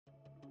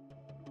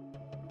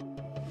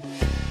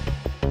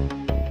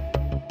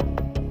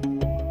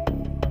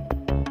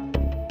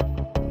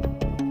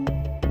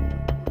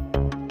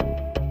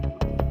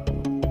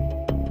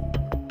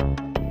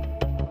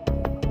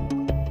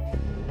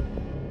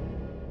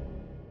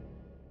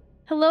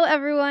Hello,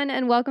 everyone,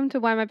 and welcome to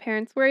Why My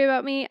Parents Worry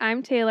About Me.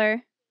 I'm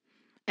Taylor.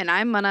 And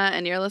I'm Mana,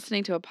 and you're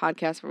listening to a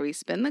podcast where we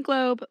spin the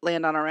globe,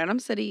 land on a random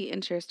city,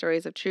 and share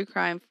stories of true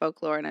crime,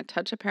 folklore, and a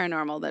touch of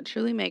paranormal that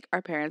truly make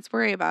our parents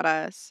worry about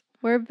us.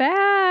 We're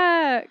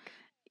back.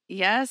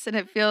 Yes, and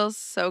it feels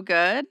so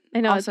good.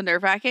 I know. Also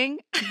nerve-wracking.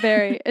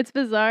 It's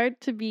bizarre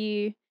to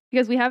be,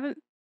 because we haven't,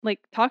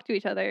 talked to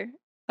each other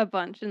a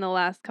bunch in the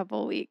last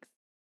couple of weeks.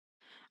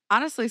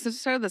 Honestly, since we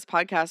started this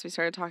podcast, we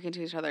started talking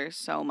to each other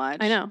so much.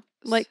 I know.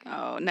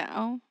 So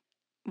now,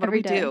 what do every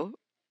we day. do?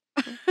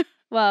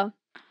 Well,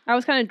 I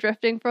was kind of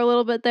drifting for a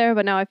little bit there,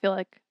 but now I feel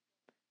like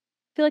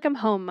I'm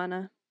home,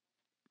 Mana.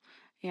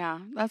 Yeah,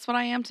 that's what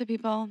I am to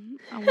people.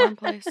 A warm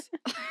place.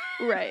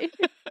 Right.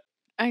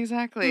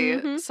 Exactly.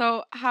 Mhm.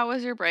 So, how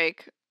was your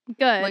break?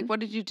 Good.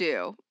 What did you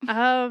do?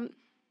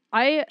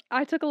 I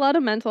took a lot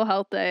of mental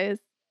health days,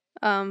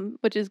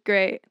 which is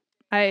great.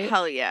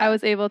 Hell yeah. I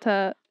was able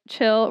to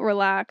chill,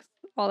 relax,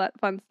 all that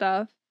fun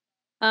stuff.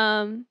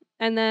 And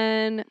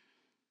then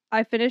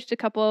I finished a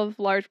couple of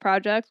large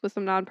projects with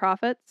some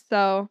nonprofits,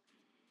 so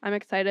I'm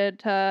excited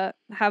to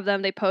have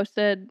them. They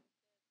posted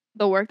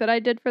the work that I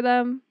did for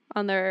them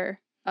on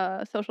their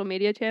social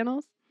media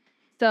channels.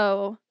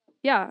 So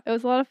yeah, it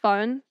was a lot of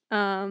fun.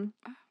 And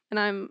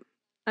I'm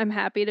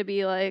happy to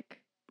be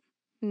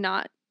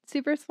not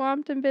super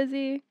swamped and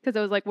busy because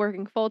I was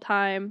working full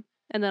time,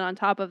 and then on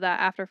top of that,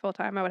 after full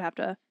time, I would have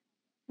to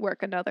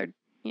work another,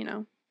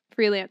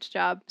 freelance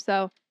job.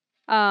 So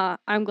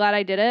I'm glad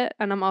I did it,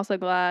 and I'm also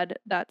glad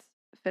that's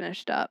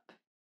finished up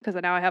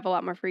because now I have a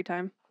lot more free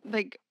time.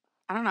 I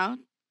don't know.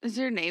 Is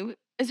your name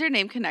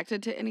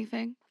connected to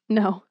anything?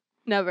 No,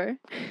 never.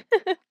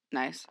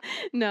 Nice.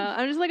 No,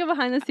 I'm just a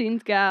behind the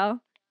scenes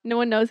gal. No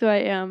one knows who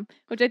I am,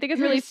 which I think is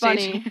You're really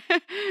funny.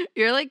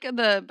 You're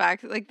the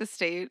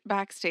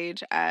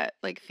backstage at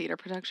theater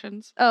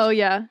productions. Oh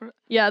yeah,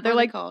 yeah. They're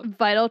What are they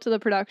vital to the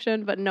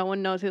production, but no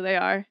one knows who they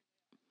are.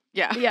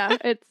 Yeah. Yeah,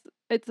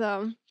 it's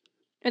an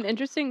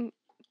interesting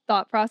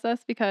thought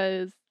process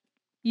because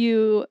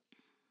you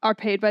are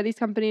paid by these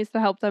companies to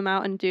help them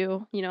out and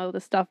do, the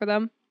stuff for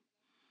them.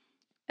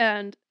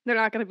 And they're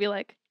not going to be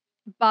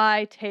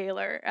bye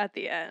Taylor at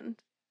the end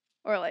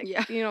or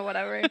yeah.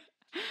 Whatever.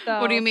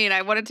 So, what do you mean?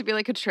 I want it to be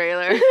like a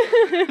trailer.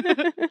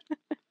 It's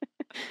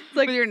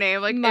with your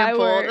name in my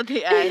bold at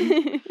the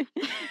end.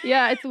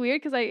 Yeah, it's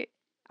weird because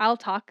I'll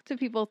talk to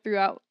people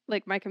throughout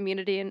my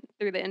community and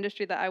through the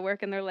industry that I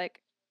work, and they're like,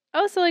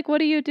 oh, so what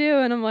do you do?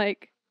 And I'm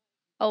like,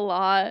 a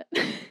lot.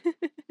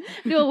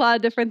 Do a lot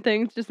of different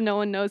things, just no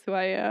one knows who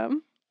I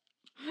am.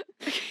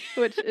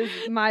 Which is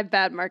my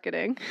bad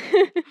marketing.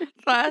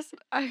 I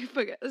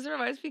forget. This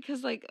reminds me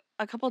because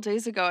a couple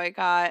days ago I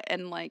got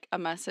a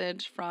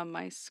message from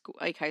my school,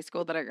 high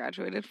school that I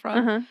graduated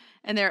from,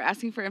 and they were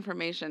asking for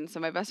information. So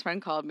my best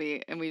friend called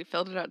me and we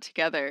filled it out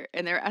together.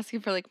 And they were asking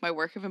for my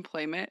work of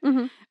employment,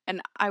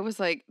 and I was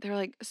like, they're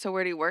like, so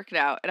where do you work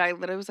now? And I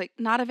literally was like,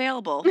 not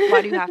available.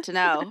 Why do you have to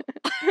know?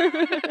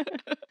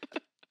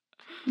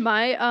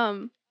 My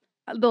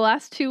the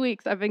last 2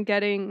 weeks I've been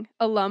getting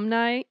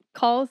alumni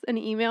calls and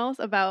emails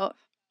about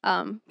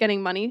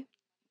getting money.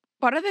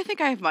 Why do they think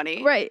I have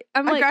money? Right.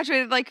 I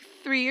graduated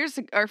 3 years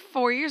ago or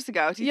 4 years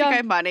ago. Do you think I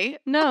have money?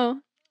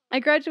 No. I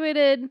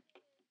graduated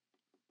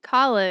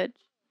college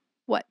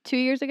 2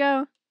 years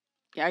ago?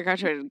 Yeah, I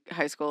graduated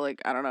high school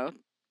I don't know.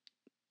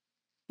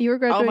 You were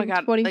graduating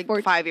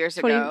 2014, 5 years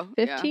ago.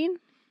 2015?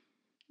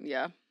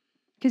 Yeah.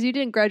 Because you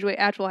didn't graduate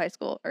actual high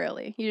school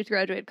early. You just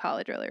graduated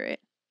college early, right?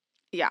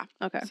 Yeah.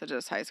 Okay. So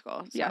just high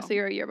school. So. Yeah, so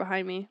you're a year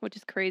behind me, which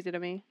is crazy to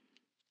me.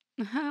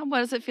 What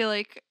does it feel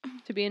like?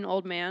 To be an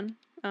old man.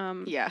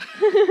 Yeah.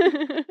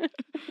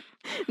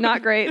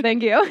 Not great,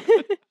 thank you.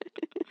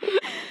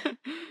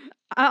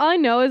 All I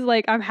know is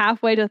I'm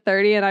halfway to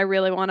 30 and I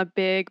really want a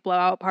big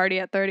blowout party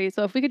at 30.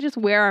 So if we could just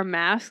wear our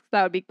masks,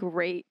 that would be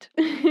great.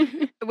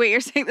 Wait, you're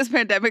saying this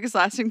pandemic is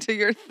lasting till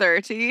you're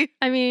 30?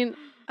 I mean,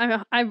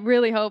 I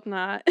really hope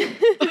not.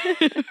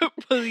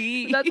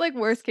 Please. That's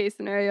worst case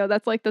scenario.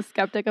 That's the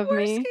skeptic of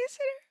worst me. Case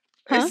scenario?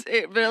 Huh? Is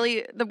it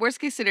really the worst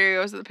case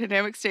scenario is that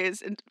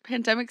the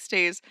pandemic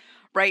stays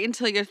right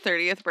until your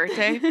 30th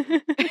birthday.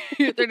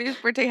 Your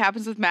 30th birthday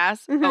happens with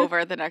mass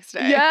over the next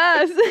day.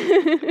 Yes.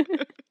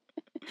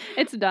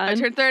 It's done. I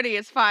turned 30.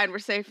 It's fine. We're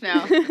safe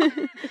now.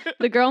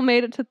 The girl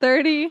made it to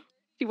 30.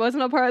 She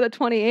wasn't a part of the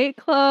 28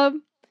 club.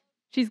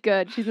 She's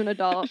good. She's an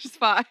adult. She's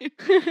fine.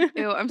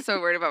 Ew, I'm so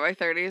worried about my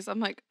 30s.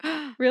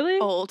 I'm really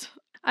old.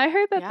 I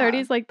heard that 30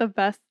 is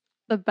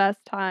the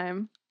best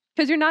time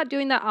because you're not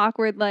doing that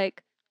awkward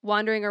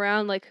wandering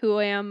around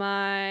who am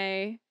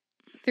I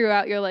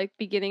throughout your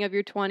beginning of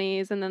your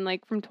 20s, and then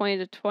from 20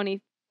 to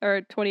 20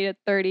 or 20 to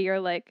 30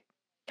 you're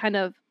kind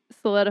of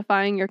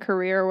solidifying your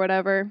career or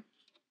whatever.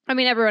 I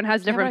mean, everyone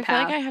has different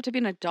paths. I feel I have to be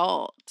an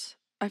adult.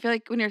 I feel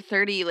when you're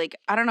 30,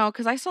 I don't know,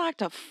 because I still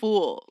act a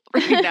fool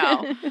right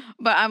now.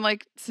 But I'm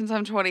since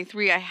I'm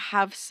 23, I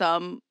have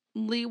some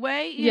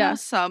leeway, you know,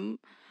 some.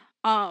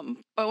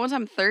 But once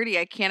I'm 30,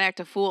 I can't act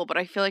a fool, but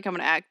I feel I'm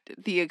gonna act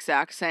the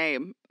exact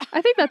same.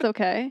 I think that's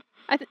okay.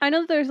 I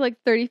know that there's like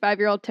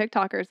 35-year-old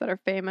TikTokers that are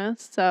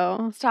famous,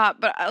 so.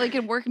 Stop. But like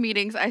in work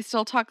meetings, I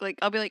still talk like,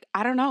 I'll be like,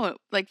 I don't know.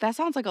 Like, that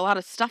sounds like a lot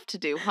of stuff to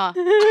do, huh?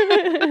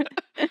 My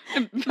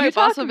You boss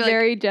talk will be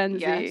very like, Gen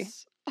Z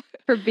yes.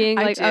 for being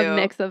I like a do.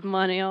 mix of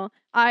millennial.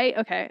 I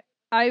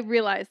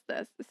realized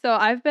this. So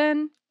I've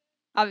been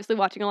obviously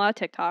watching a lot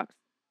of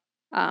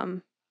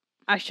TikToks.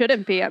 I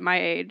shouldn't be at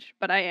my age,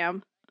 but I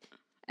am.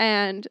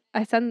 And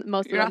I send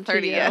most You're of not them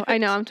 30 to you. yet. I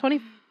know, I'm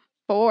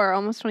 24,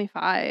 almost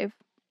 25.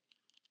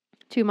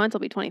 2 months I'll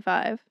be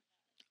 25.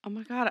 Oh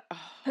my God. Oh,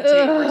 I'll take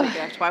your birthday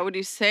gift. Why would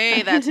you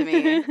say that to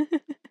me?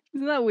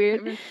 Isn't that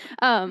weird?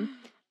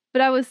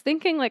 But I was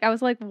thinking, like, I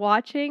was like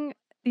watching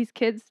these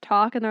kids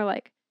talk and they're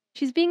like,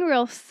 she's being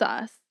real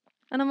sus.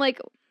 And I'm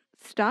like,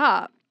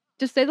 stop.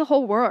 Just say the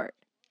whole word.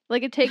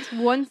 Like, it takes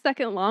 1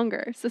 second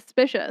longer.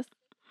 Suspicious.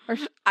 Or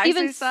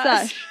even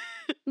sus.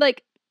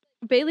 Like,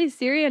 Bailey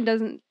Sirian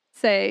doesn't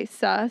say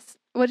sus.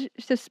 What's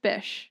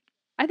suspish?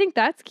 I think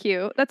that's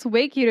cute. That's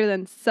way cuter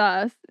than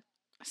sus.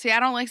 See,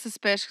 I don't like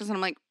suspish because I'm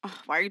like, oh,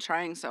 why are you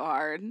trying so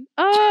hard?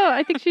 Oh,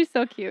 I think she's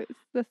so cute.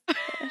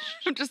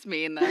 I'm just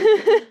mean then.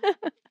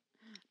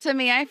 To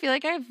me, I feel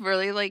like I've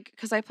really like,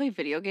 because I play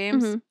video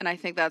games, and I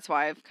think that's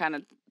why I've kind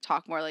of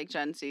talked more like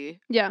Gen Z.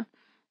 Yeah.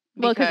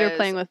 Well, because you're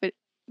playing with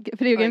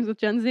video games with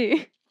Gen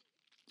Z.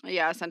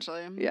 Yeah,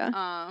 essentially.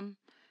 Yeah.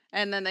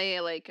 And then they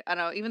like, I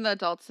don't know, even the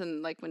adults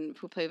and like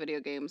who play video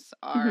games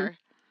are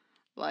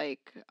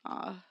like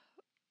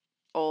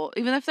old.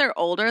 Even if they're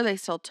older, they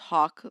still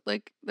talk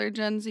like they're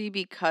Gen Z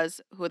because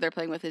who they're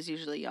playing with is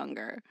usually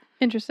younger.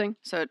 Interesting.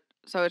 So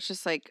it's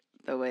just like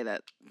the way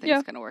that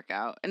things gonna work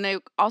out. And they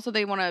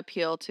want to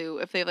appeal to,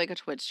 if they have like a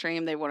Twitch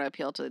stream, they want to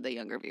appeal to the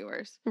younger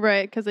viewers.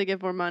 Right, because they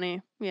give more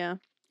money. Yeah.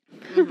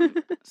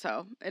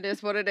 So it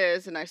is what it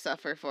is, and I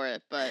suffer for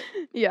it. But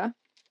yeah,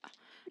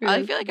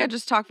 I feel like I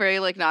just talk very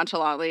like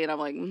nonchalantly, and I'm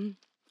like,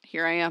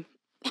 here I am.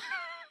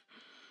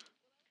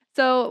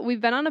 So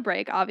we've been on a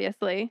break,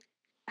 obviously.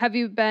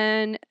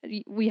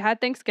 We had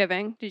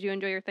Thanksgiving. Did you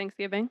enjoy your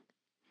Thanksgiving?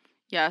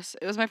 Yes,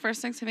 it was my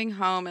first Thanksgiving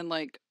home in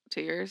like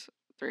 2 years,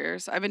 3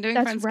 years. I've been doing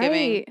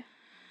Friendsgiving.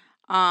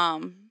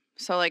 Right.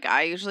 So like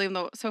I usually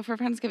so for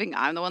Friendsgiving,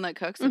 I'm the one that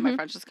cooks, and my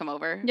friends just come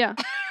over. Yeah.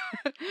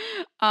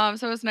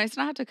 So it was nice to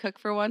not have to cook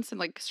for once and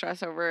like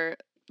stress over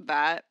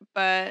that.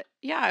 But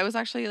yeah, it was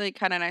actually like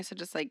kind of nice to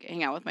just like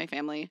hang out with my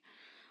family.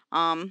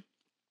 And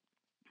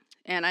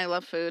I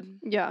love food.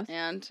 Yeah.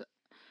 And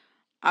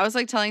I was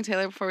like telling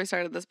Taylor before we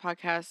started this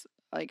podcast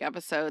like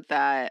episode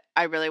that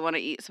I really want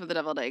to eat some of the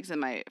deviled eggs in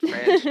my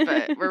fridge,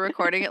 but we're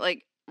recording it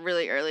like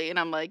really early, and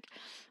I'm like,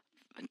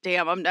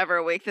 damn, I'm never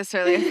awake this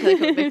early. I feel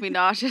like it would make me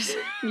nauseous.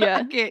 Yeah.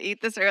 I can't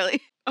eat this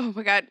early. Oh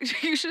my God.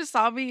 You should have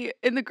saw me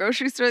in the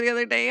grocery store the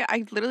other day.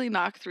 I literally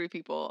knocked 3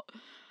 people.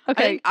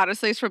 Okay. I think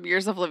honestly it's from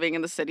years of living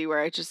in the city where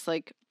I just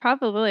like.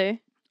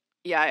 Probably.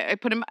 Yeah, I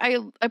put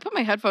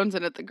my headphones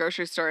in at the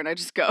grocery store and I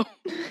just go.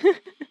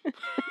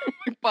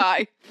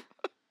 Bye.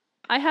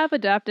 I have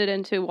adapted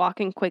into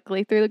walking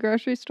quickly through the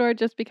grocery store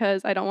just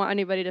because I don't want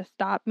anybody to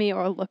stop me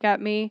or look at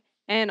me.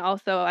 And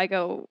also I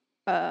go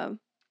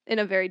in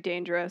a very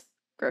dangerous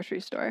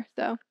grocery store.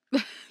 So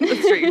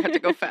that's true. You have to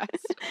go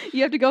fast.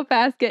 You have to go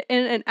fast, get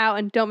in and out,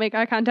 and don't make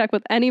eye contact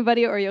with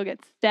anybody or you'll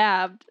get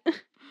stabbed.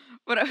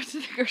 When I was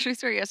at the grocery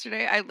store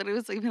yesterday, I literally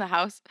was leaving the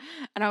house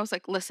and I was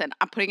like, listen,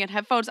 I'm putting in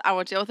headphones. I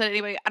won't deal with it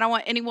anyway. I don't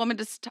want any woman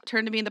to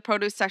turn to me in the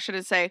produce section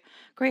and say,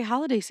 great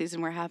holiday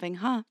season we're having,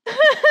 huh?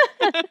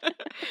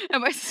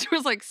 And my sister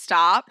was like,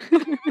 stop.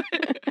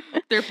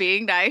 They're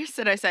being nice.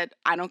 And I said,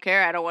 I don't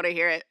care. I don't want to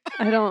hear it.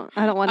 I don't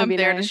want to be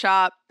there nice. to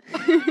shop.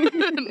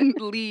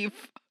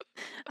 Leave.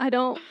 I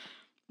don't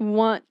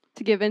want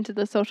to give into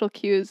the social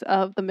cues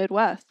of the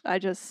Midwest.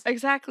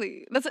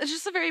 Exactly. It's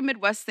just a very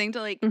Midwest thing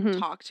to like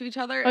talk to each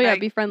other. Oh yeah,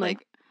 be friendly.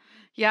 Like,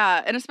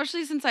 yeah, and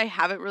especially since I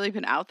haven't really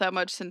been out that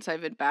much since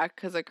I've been back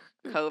because of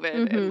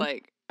COVID, and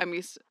like I'm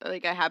used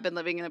like I have been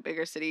living in a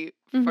bigger city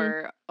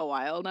for a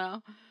while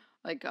now,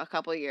 like a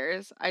couple of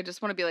years. I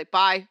just want to be like,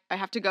 bye. I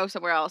have to go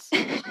somewhere else.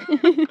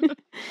 I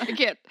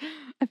can't.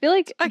 I feel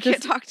like I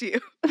can't talk to you.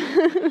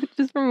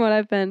 Just from what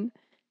I've been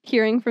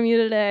hearing from you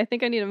today, I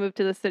think I need to move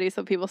to the city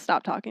so people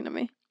stop talking to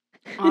me.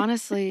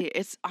 Honestly,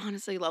 it's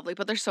honestly lovely,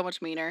 but they're so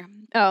much meaner.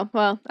 Oh,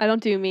 well, I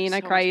don't do mean. I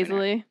cry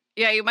easily.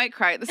 Yeah, you might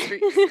cry at the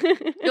streets.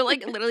 You'll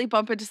like literally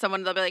bump into someone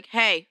and they'll be like,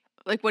 hey,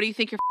 like, what do you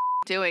think you're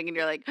doing? And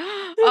you're like,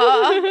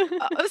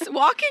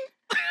 walking?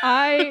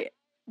 I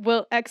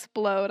will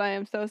explode. I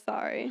am so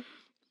sorry.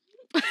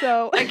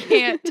 So I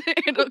can't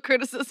handle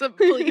criticism,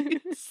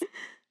 please.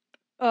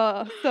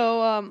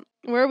 So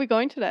where are we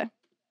going today?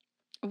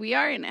 We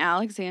are in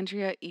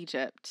Alexandria,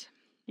 Egypt.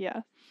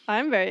 Yeah.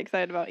 I'm very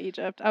excited about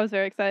Egypt. I was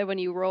very excited when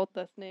you rolled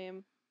this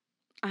name.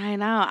 I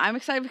know. I'm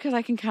excited because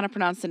I can kind of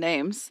pronounce the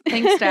names.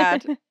 Thanks,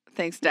 Dad.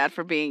 Thanks, Dad,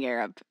 for being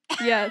Arab.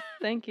 Yes,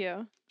 thank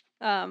you.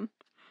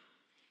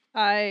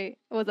 I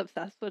was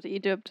obsessed with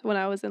Egypt when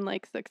I was in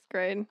like 6th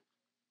grade.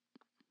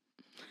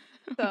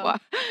 So.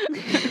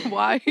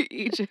 Why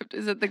Egypt?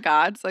 Is it the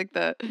gods? Like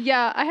the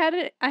Yeah, I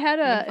had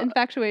a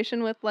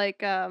infatuation with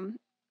like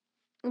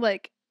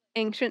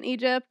ancient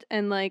Egypt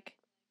and like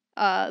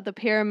the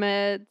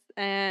pyramids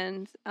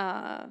and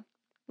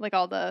like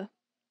all the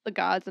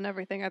gods and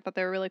everything. I thought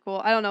they were really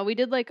cool. I don't know. We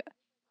did like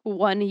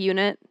one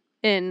unit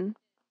in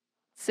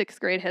 6th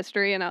grade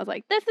history, and I was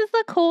like, this is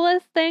the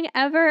coolest thing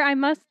ever. I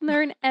must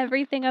learn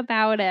everything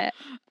about it.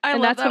 I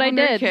And love that's that what when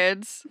I you're did.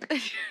 kids.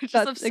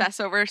 Just obsess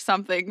over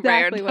something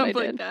exactly random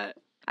what I like did. that.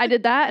 I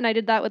did that, and I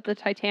did that with the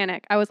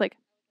Titanic. I was like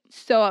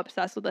so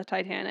obsessed with the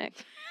Titanic.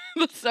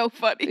 That's so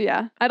funny.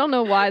 Yeah. I don't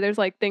know why. There's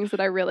like things that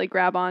I really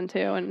grab onto,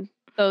 and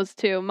those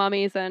two,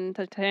 Mummies and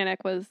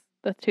Titanic, was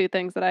the two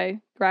things that I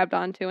grabbed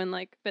onto in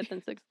like 5th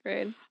and 6th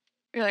grade.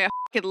 You're like, I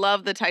fucking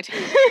love the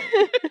Titanic.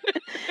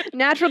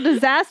 Natural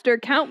disaster,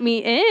 count me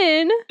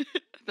in.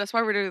 That's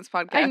why we're doing this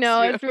podcast. I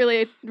know, it's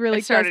really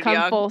does come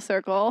young. full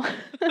circle.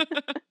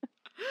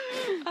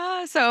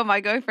 So am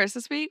I going first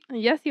this week?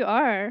 Yes, you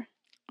are.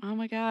 Oh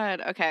my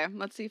god. Okay,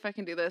 let's see if I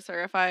can do this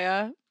or if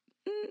I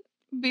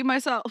be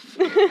myself.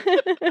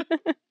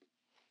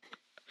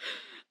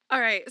 All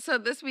right, so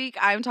this week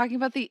I'm talking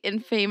about the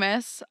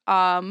infamous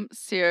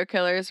serial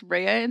killers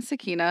Rhea and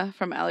Sakina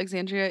from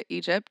Alexandria,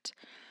 Egypt.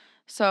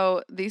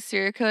 So these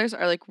serial killers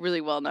are like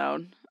really well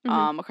known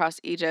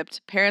across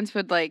Egypt. Parents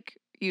would like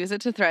use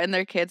it to threaten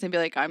their kids and be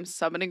like, I'm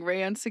summoning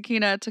Rhea and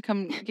Sakina to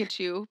come get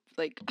you.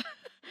 Like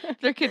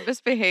their kid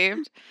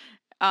misbehaved.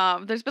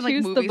 There's been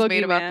like movies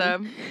made about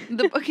them.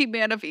 The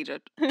boogeyman of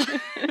Egypt.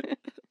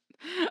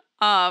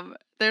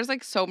 There's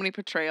like so many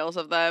portrayals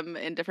of them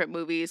in different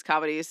movies,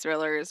 comedies,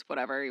 thrillers,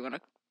 whatever you want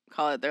to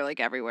call it. They're like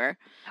everywhere.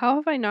 How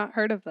have I not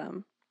heard of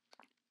them?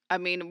 I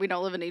mean, we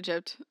don't live in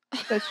Egypt.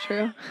 That's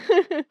true.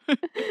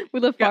 We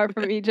live far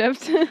from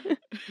Egypt.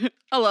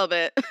 A little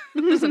bit.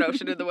 There's an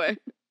ocean in the way.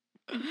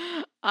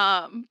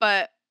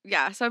 But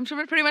yeah, so I'm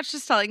pretty much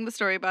just telling the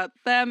story about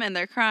them and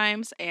their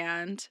crimes,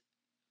 and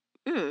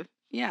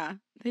yeah,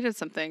 they did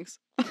some things.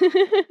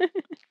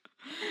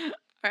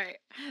 All right.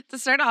 To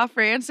start off,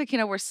 Rhea and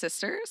Sakina were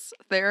sisters.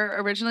 They're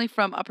originally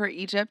from Upper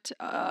Egypt,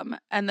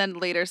 and then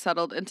later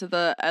settled into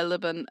the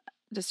Liban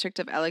district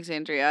of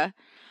Alexandria.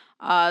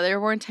 They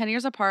were born 10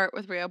 years apart,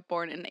 with Rhea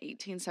born in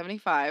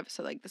 1875,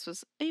 so like this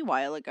was a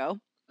while ago.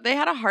 They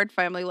had a hard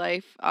family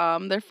life.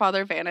 Their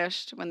father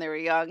vanished when they were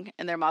young,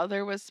 and their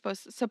mother was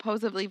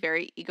supposedly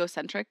very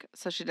egocentric,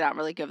 so she did not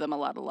really give them a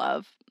lot of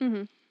love.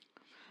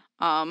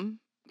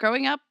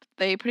 Growing up,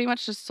 they pretty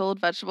much just sold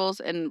vegetables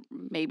and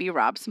maybe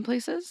robbed some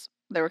places.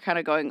 They were kind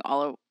of going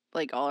all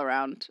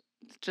around,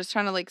 just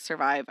trying to like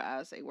survive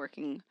as a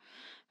working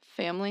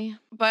family.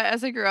 But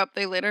as they grew up,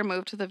 they later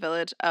moved to the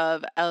village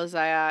of El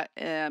Zaya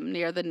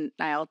near the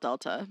Nile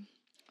Delta.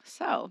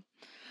 So,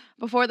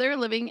 before they were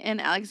living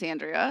in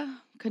Alexandria,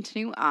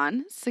 continue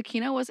on,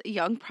 Sakina was a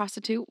young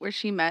prostitute where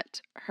she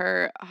met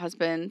her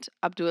husband,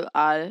 Abdul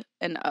Ad,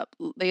 and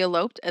they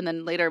eloped and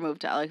then later moved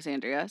to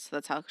Alexandria. So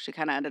that's how she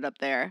kind of ended up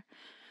there.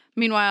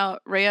 Meanwhile,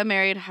 Rhea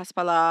married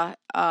Hezbollah,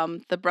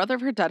 the brother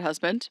of her dead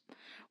husband,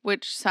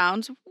 which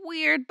sounds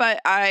weird, but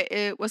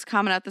it was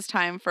common at this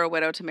time for a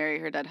widow to marry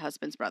her dead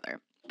husband's brother.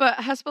 But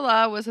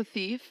Hezbollah was a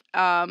thief,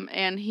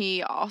 and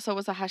he also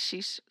was a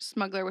hashish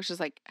smuggler, which is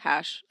like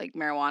hash, like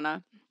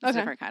marijuana. It's a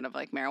different kind of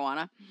like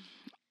marijuana.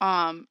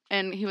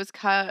 And he was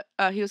caught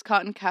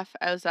in Kef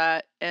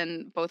Ezzat,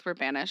 and both were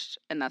banished,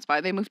 and that's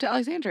why they moved to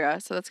Alexandria.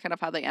 So that's kind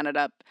of how they ended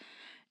up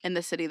in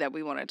the city that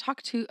we want to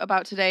talk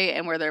about today,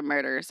 and where their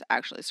murders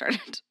actually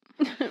started.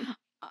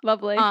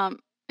 Lovely.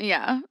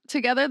 Yeah.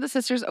 Together, the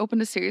sisters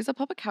opened a series of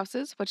public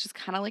houses, which is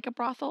kind of like a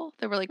brothel.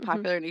 They were like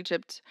popular in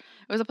Egypt.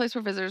 It was a place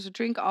where visitors would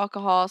drink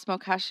alcohol,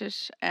 smoke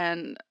hashish,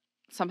 and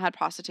some had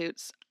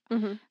prostitutes.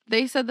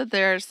 They said that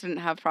theirs didn't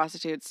have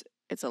prostitutes.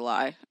 It's a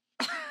lie.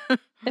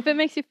 If it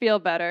makes you feel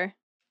better.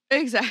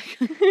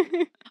 Exactly.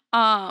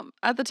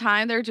 At the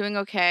time, they were doing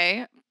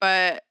okay,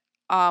 but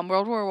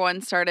World War I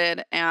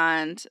started,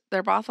 and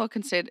their brothel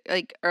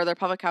their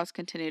public house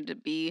continued to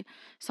be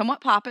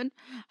somewhat poppin'.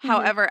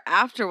 However,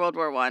 after World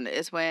War I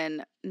is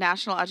when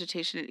national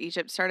agitation in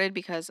Egypt started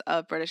because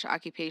of British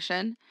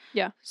occupation.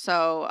 Yeah.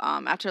 So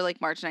after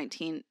like March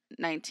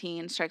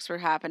 1919, strikes were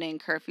happening,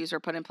 curfews were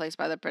put in place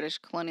by the British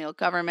colonial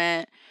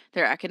government.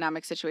 Their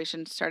economic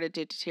situation started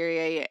to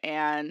deteriorate,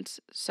 and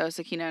so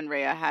Sakina and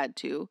Rhea had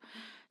to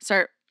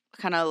start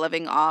kind of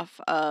living off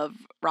of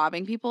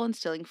robbing people and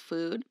stealing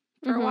food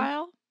for a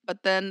while,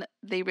 but then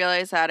they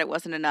realized that it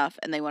wasn't enough,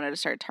 and they wanted to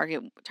start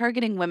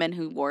targeting women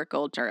who wore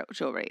gold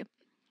jewelry.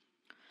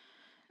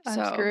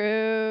 I'm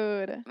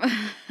screwed.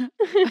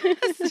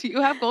 So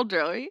you have gold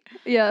jewelry?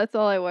 Yeah, that's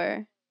all I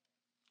wear.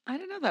 I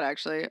didn't know that,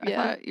 actually. I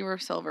thought you were a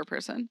silver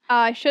person.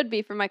 I should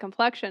be for my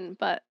complexion,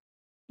 but,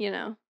 you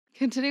know.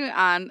 Continuing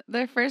on,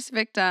 their first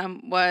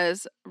victim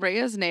was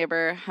Rhea's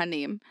neighbor,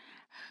 Hanim,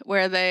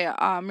 where they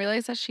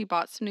realized that she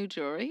bought some new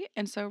jewelry,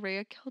 and so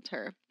Rhea killed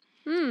her.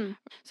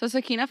 So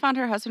Sakina found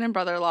her husband and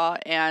brother-in-law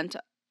and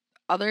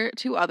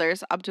two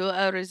others, Abdul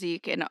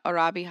al-Razik and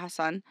Arabi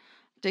Hassan,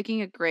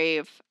 digging a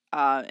grave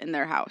in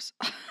their house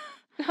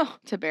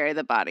to bury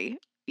the body.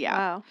 Yeah.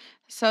 Wow.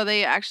 So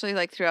they actually,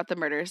 like, throughout the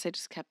murders, they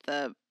just kept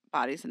the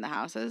bodies in the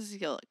houses.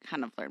 You'll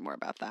kind of learn more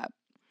about that.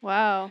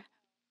 Wow.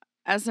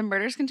 As the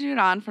murders continued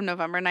on from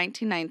November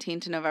 1919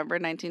 to November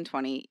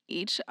 1920,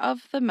 each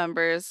of the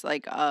members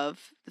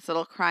of this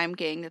little crime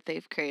gang that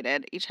they've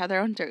created, each had their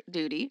own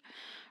duty.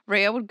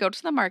 Rhea would go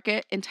to the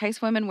market,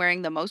 entice women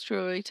wearing the most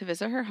jewelry to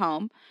visit her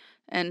home,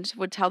 and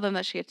would tell them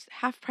that she had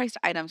half-priced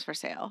items for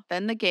sale.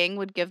 Then the gang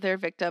would give their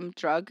victim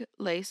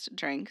drug-laced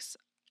drinks.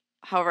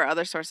 However,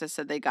 other sources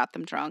said they got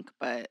them drunk,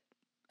 but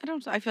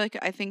I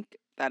think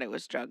that it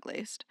was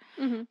drug-laced.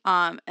 Mm-hmm.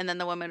 And then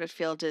the women would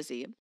feel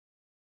dizzy.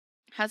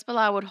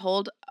 Hezbollah would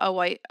hold a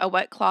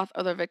wet cloth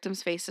over the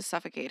victim's face to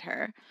suffocate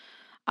her.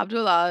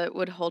 Abdullah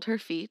would hold her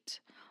feet.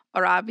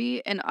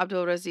 Arabi and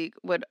Abdul Razik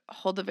would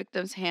hold the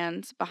victim's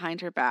hands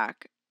behind her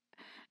back.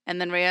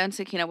 And then Rhea and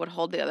Sakina would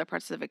hold the other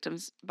parts of the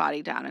victim's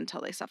body down until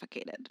they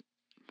suffocated.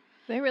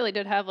 They really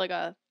did have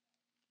a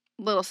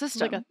little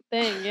system. Like a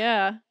thing,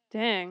 yeah.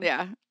 Dang.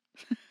 Yeah.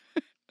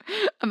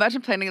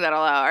 Imagine planning that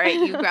all out. All right,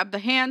 you grab the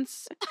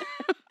hands.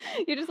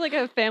 You're just like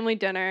a family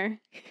dinner.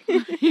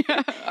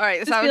 Yeah. All right,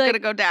 this is how it's going to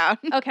go down.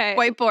 Okay.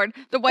 Whiteboard.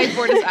 The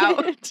whiteboard is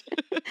out.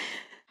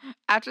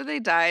 After they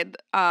died,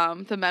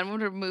 the men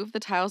would remove the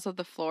tiles of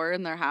the floor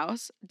in their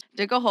house,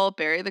 dig a hole,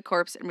 bury the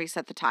corpse, and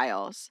reset the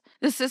tiles.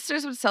 The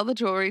sisters would sell the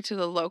jewelry to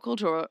the local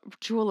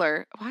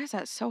jeweler. Why is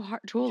that so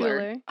hard?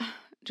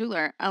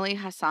 Jeweler, Ali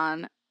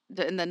Hassan,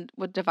 and then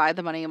would divide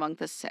the money among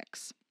the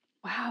 6.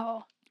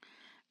 Wow.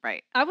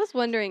 Right. I was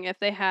wondering if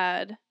they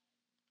had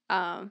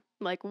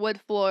wood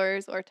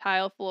floors or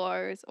tile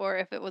floors, or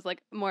if it was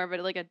more of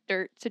a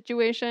dirt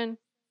situation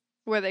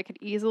where they could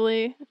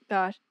easily,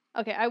 gosh.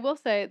 Okay, I will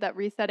say that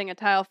resetting a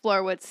tile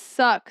floor would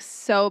suck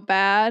so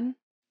bad.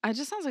 It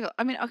just sounds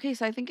okay,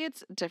 so I think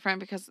it's different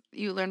because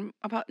you learn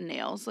about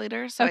nails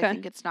later, so okay. I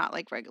think it's not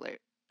like regular.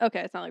 Okay,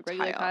 it's not like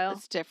regular tile.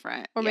 It's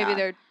different. Or maybe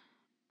they're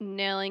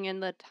nailing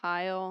in the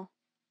tile.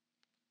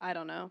 I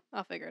don't know.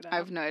 I'll figure it out. I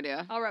have no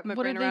idea. I'll wrap my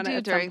brain around it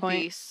at some point. What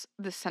did they do during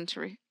this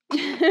century?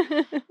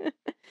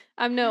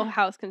 I'm no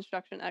house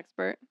construction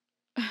expert.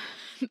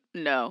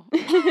 No.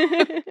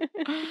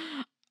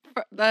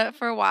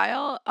 For a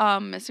while,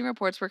 missing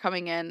reports were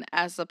coming in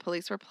as the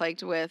police were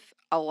plagued with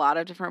a lot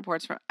of different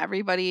reports from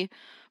everybody,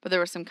 but there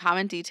were some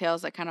common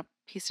details that kind of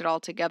pieced it all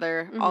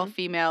together. Mm-hmm. All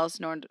females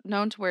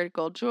known to wear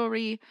gold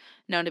jewelry,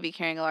 known to be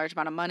carrying a large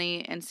amount of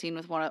money, and seen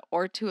with one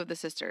or two of the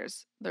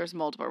sisters. There's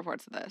multiple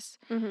reports of this.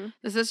 Mm-hmm.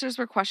 The sisters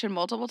were questioned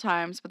multiple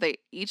times, but they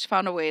each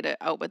found a way to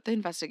outwit the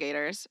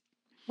investigators.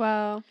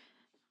 Wow.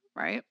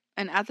 Right?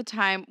 And at the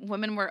time,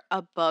 women were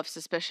above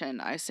suspicion,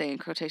 I say in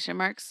quotation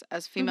marks,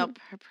 as female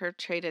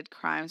perpetrated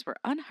crimes were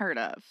unheard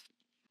of.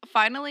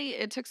 Finally,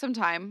 it took some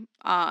time,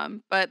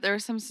 but there were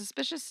some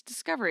suspicious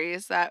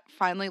discoveries that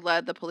finally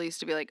led the police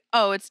to be like,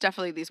 oh, it's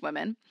definitely these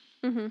women.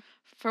 Mm-hmm.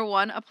 For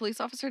one, a police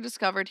officer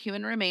discovered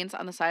human remains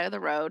on the side of the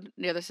road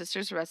near the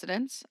sisters'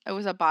 residence. It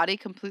was a body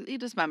completely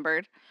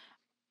dismembered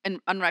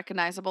and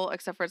unrecognizable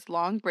except for its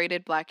long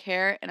braided black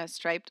hair and a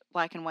striped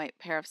black and white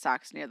pair of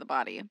socks near the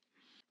body.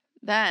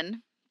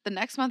 Then, the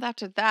next month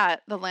after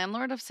that, the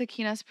landlord of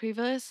Sakina's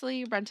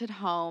previously rented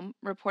home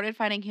reported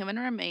finding human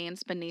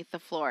remains beneath the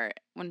floor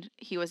when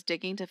he was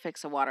digging to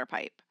fix a water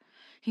pipe.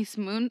 He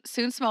soon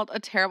smelled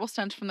a terrible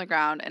stench from the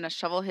ground and a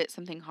shovel hit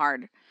something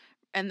hard.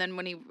 And then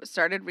when he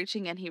started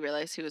reaching in, he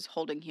realized he was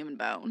holding human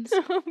bones.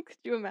 Could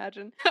you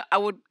imagine? I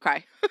would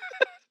cry.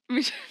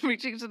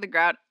 Reaching to the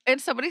ground.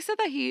 And somebody said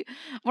that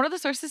one of the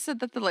sources said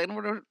that the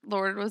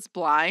landlord was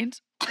blind.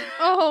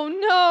 Oh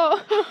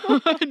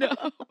no. I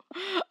know.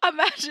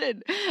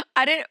 Imagine.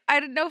 I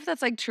didn't know if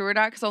that's true or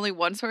not because only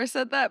one source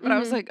said that, but I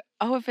was like,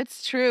 oh, if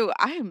it's true,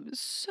 I am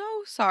so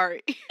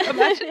sorry.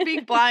 Imagine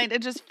being blind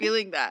and just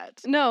feeling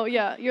that. No,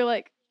 yeah. You're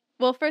like,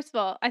 well, first of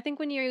all, I think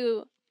when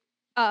you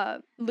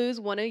lose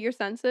one of your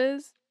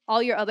senses,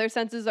 all your other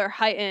senses are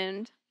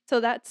heightened. So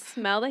that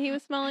smell that he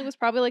was smelling was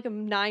probably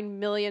 9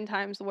 million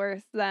times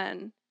worse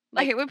than.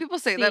 I hate when people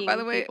say that, by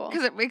the way,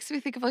 because it makes me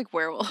think of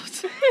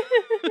werewolves.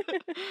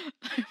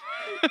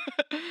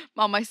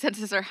 All my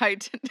senses are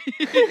heightened.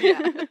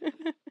 Yeah.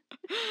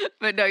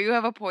 But no, you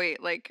have a point.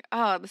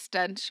 The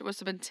stench must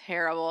have been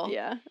terrible.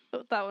 Yeah,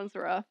 that one's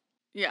rough.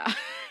 Yeah.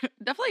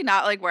 Definitely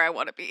not where I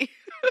want to be.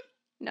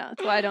 No,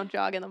 that's why I don't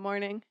jog in the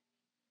morning.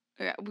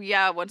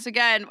 Yeah, once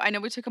again, I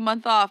know we took a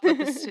month off, but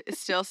it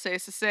still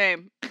stays the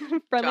same.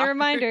 Friendly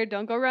reminder,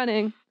 don't go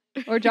running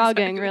or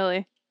jogging, exactly.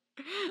 Really.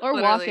 Or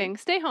literally. Walking.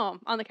 Stay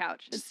home on the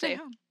couch. Just stay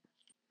home.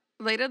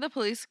 Later, the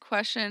police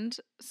questioned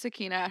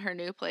Sakina at her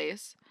new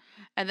place,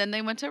 and then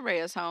they went to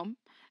Rhea's home,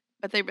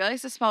 but they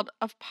realized it smelled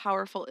of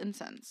powerful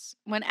incense.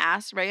 When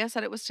asked, Rhea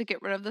said it was to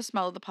get rid of the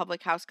smell of the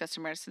public house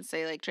customers since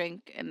they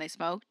drank and they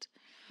smoked.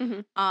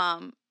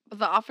 Mm-hmm. But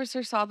the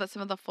officer saw that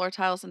some of the floor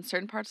tiles in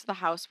certain parts of the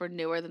house were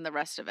newer than the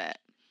rest of it.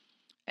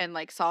 And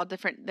saw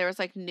there was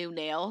new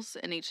nails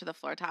in each of the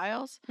floor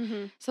tiles.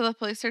 Mm-hmm. So the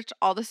police searched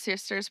all the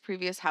sisters'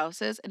 previous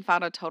houses and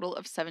found a total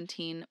of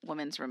 17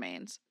 women's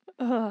remains.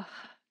 Ugh.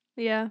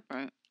 Yeah.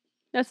 Right.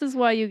 This is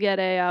why you get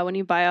when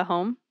you buy a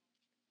home,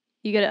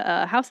 you get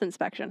a house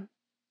inspection.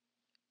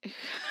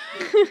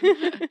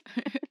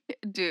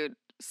 Dude,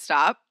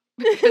 stop.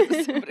 Because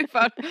if somebody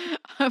found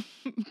a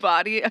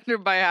body under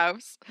my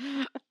house,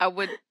 I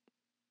would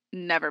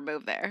never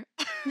move there.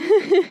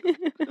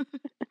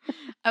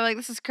 I'm like,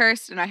 this is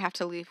cursed and I have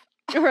to leave.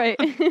 Right.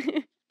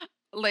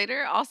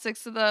 Later, all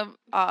 6 of them,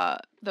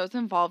 those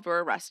involved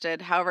were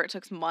arrested. However, it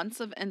took months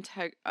of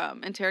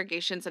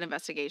interrogations and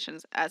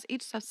investigations as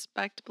each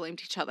suspect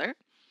blamed each other.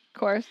 Of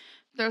course.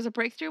 There was a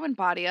breakthrough when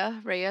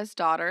Badia, Rhea's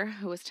daughter,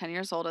 who was 10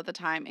 years old at the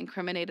time,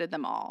 incriminated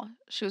them all.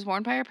 She was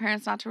warned by her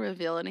parents not to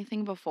reveal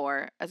anything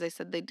before, as I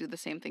said they'd do the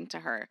same thing to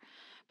her.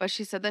 But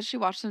she said that she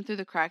watched them through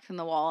the cracks in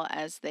the wall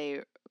as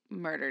they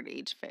murdered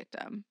each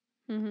victim.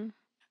 Mm-hmm.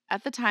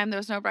 At the time, there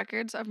was no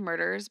records of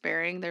murderers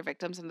burying their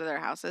victims under their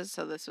houses,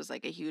 so this was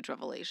like a huge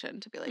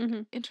revelation to be like,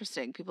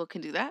 interesting, people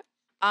can do that.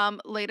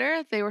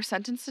 Later, they were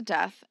sentenced to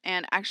death,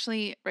 and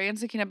actually, Rhea and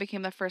Sakina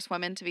became the first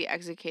women to be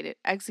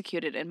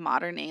executed in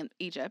modern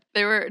Egypt.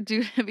 They were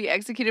due to be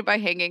executed by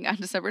hanging on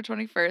December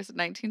 21st,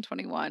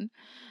 1921,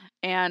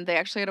 and they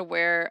actually had to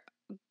wear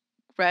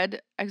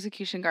red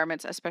execution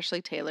garments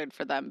especially tailored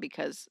for them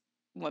because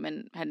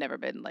women had never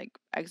been, like,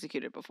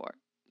 executed before.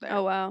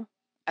 Oh, wow.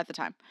 At the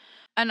time.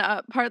 And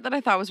a part that I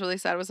thought was really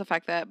sad was the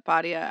fact that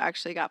Badia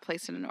actually got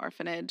placed in an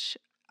orphanage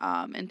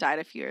and died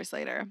a few years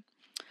later.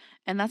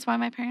 And that's why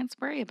my parents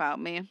worry about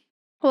me.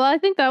 Well, I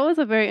think that was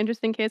a very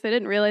interesting case. I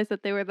didn't realize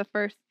that they were the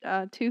first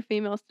 2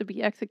 females to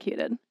be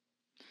executed.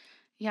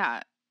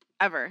 Yeah,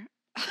 ever.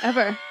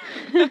 Ever.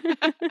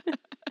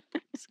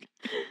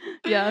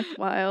 Yeah, it's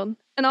wild.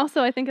 And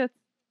also, I think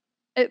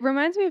it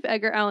reminds me of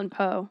Edgar Allan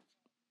Poe.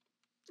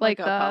 Like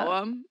a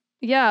poem?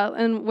 Yeah,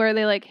 and where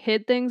they, like,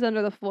 hid things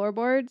under the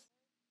floorboards.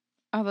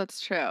 Oh,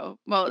 that's true.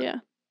 Well, yeah.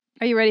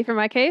 Are you ready for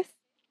my case?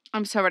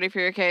 I'm so ready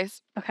for your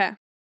case. Okay.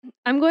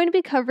 I'm going to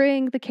be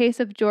covering the case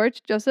of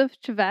George Joseph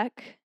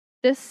Chevesque.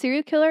 This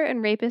serial killer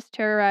and rapist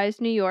terrorized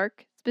New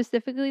York,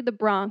 specifically the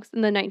Bronx, in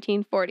the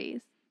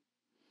 1940s.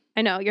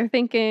 I know, you're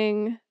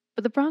thinking,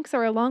 but the Bronx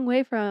are a long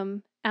way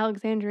from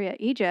Alexandria,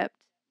 Egypt.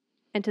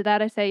 And to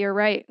that I say, you're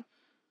right.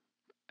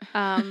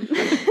 I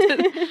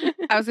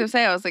was going to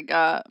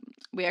say,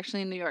 we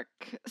actually in New York.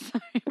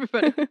 Sorry,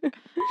 everybody.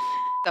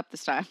 Up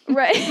this time.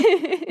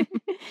 Right.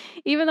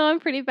 Even though I'm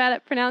pretty bad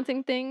at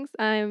pronouncing things,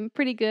 I'm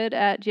pretty good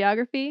at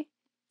geography.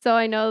 So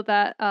I know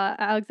that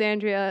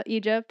Alexandria,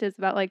 Egypt is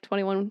about like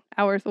 21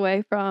 hours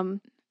away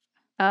from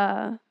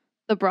the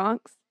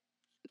Bronx.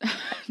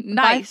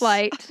 Nice.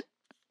 By flight.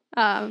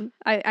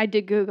 I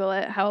did Google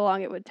it, how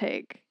long it would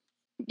take.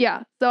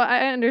 Yeah, so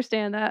I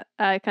understand that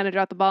I kind of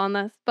dropped the ball on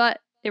this, but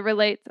it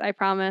relates, I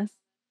promise.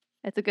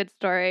 It's a good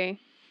story,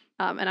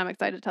 and I'm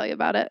excited to tell you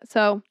about it.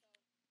 So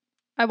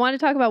I want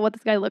to talk about what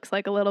this guy looks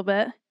like a little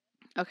bit.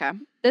 Okay.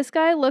 This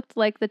guy looked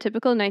like the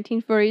typical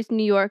 1940s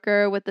New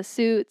Yorker with the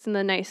suits and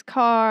the nice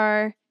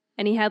car,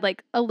 and he had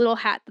like a little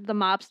hat that the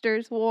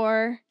mobsters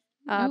wore,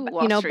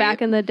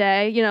 back in the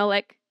day,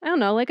 like, I don't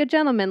know, like a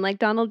gentleman like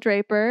Donald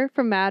Draper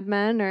from Mad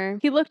Men, or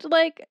he looked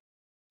like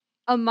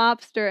a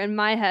mobster in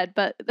my head,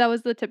 but that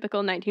was the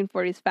typical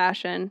 1940s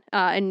fashion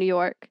in New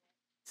York.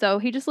 So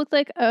he just looked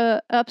like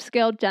a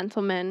upscale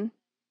gentleman,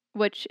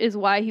 which is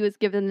why he was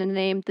given the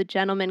name the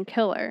Gentleman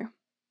Killer.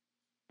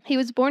 He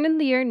was born in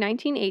the year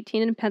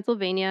 1918 in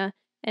Pennsylvania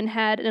and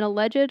had an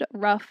alleged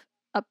rough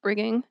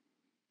upbringing.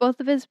 Both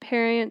of his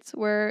parents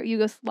were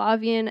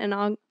Yugoslavian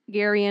and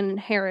Hungarian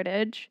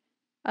heritage.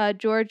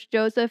 George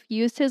Joseph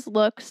used his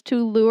looks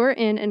to lure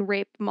in and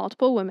rape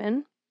multiple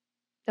women.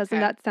 Doesn't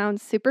that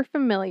sound super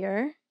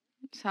familiar?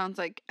 Sounds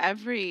like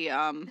every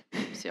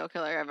serial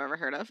killer I've ever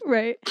heard of.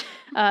 Right.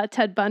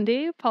 Ted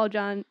Bundy, Paul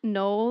John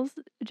Knowles,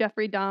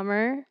 Jeffrey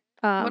Dahmer.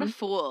 What a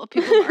fool.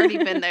 People have already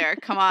been there.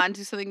 Come on,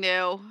 do something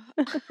new.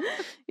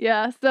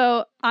 Yeah,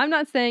 so I'm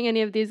not saying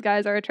any of these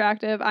guys are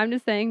attractive. I'm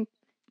just saying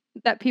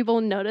that people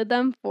noted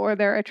them for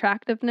their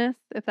attractiveness,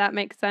 if that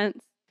makes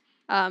sense.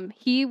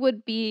 He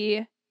would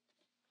be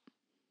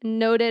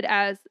noted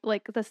as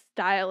like the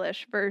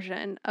stylish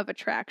version of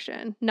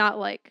attraction, not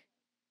like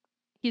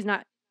he's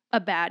not a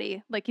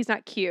baddie, like he's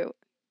not cute,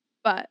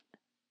 but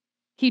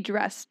he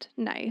dressed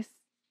nice.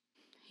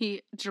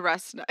 He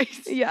dressed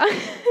nice. Yeah.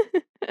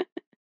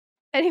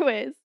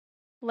 Anyways,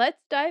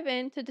 let's dive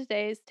into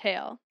today's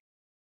tale.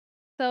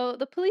 So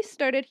the police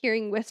started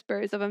hearing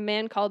whispers of a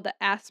man called the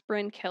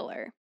Aspirin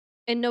Killer.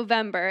 In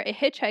November, a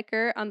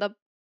hitchhiker on the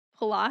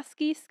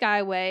Pulaski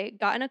Skyway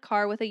got in a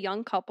car with a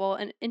young couple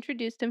and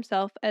introduced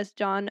himself as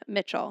John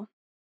Mitchell.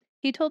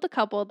 He told the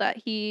couple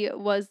that he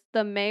was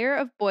the mayor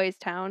of Boys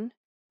Town,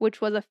 which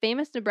was a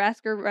famous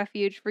Nebraska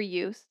refuge for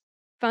youth,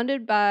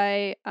 founded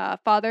by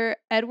Father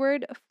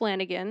Edward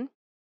Flanagan.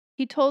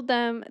 He told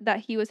them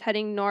that he was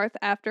heading north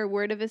after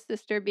word of his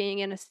sister being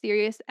in a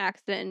serious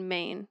accident in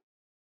Maine.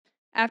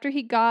 After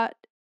he got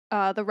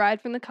the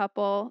ride from the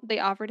couple, they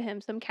offered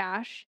him some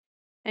cash.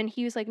 And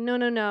he was like,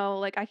 no,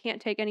 like, I can't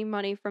take any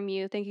money from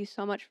you. Thank you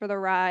so much for the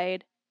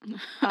ride.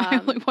 I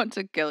only want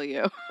to kill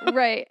you.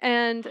 Right.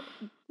 And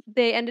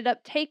he ended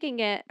up taking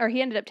it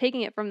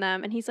from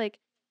them. And he's like,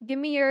 give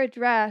me your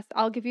address.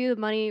 I'll give you the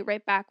money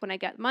right back when I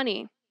get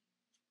money.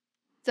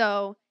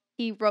 So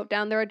he wrote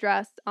down their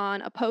address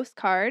on a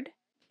postcard.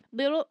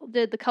 Little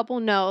did the couple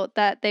know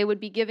that they would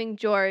be giving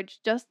George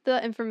just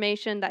the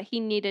information that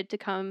he needed to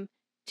come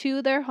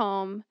to their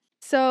home.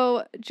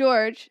 So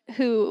George,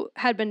 who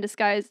had been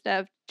disguised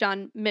as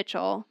John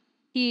Mitchell,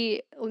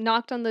 he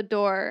knocked on the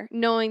door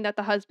knowing that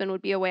the husband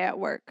would be away at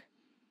work.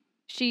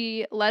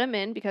 She let him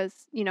in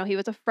because, he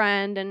was a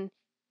friend and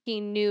he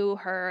knew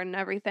her and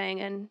everything.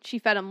 And she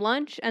fed him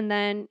lunch, and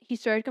then he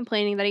started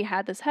complaining that he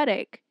had this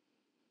headache.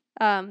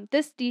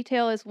 This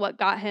detail is what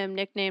got him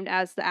nicknamed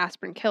as the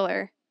aspirin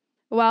killer.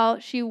 While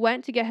she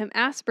went to get him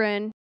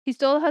aspirin, he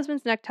stole the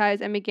husband's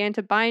neckties and began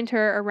to bind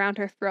her around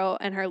her throat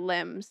and her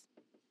limbs.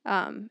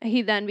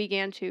 He then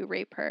began to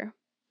rape her.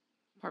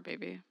 Poor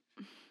baby.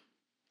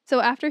 So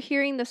after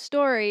hearing the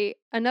story,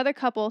 another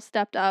couple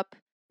stepped up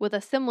with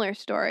a similar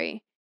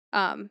story.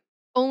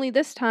 Only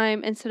this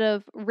time, instead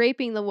of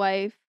raping the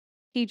wife,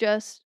 he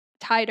just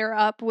tied her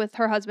up with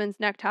her husband's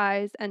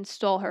neckties and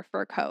stole her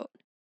fur coat.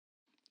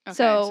 Okay,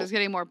 so he's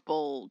getting more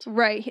bold.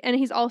 Right. And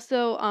he's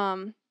also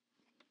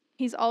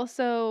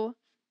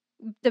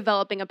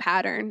developing a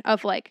pattern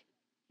of like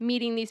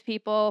meeting these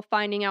people,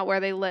 finding out where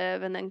they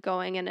live, and then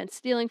going in and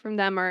stealing from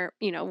them or,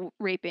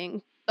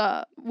 raping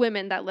the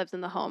women that lives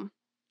in the home.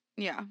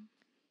 Yeah.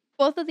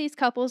 Both of these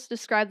couples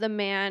describe the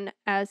man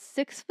as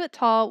 6 foot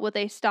tall with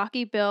a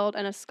stocky build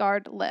and a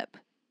scarred lip.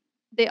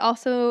 They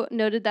also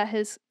noted that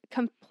his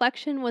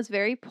complexion was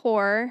very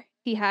poor.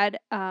 He had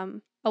a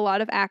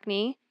lot of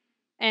acne,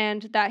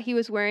 and that he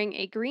was wearing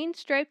a green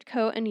striped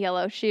coat and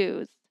yellow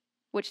shoes,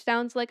 which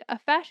sounds like a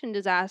fashion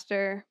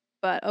disaster,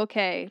 but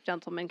okay,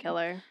 gentleman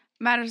killer.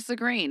 Matters the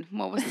green.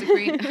 What was the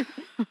green?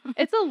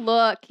 It's a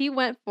look. He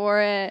went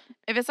for it.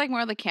 If it's like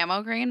more the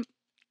camo green,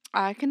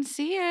 I can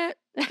see it.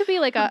 It could be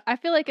like I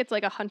feel like it's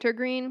like a hunter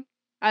green.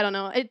 I don't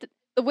know.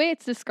 The way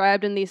it's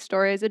described in these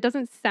stories, it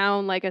doesn't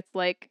sound like it's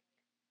like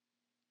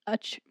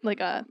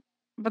a.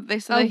 But they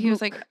said that he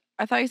was like,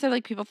 I thought you said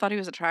like people thought he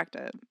was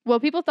attractive. Well,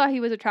 people thought he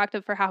was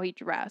attractive for how he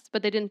dressed,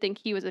 but they didn't think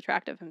he was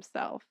attractive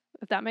himself,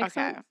 if that makes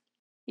sense.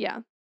 Yeah.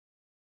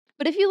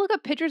 But if you look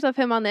up pictures of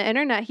him on the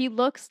internet, he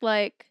looks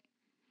like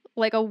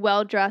a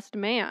well-dressed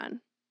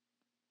man.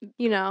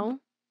 You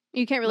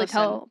can't really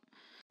tell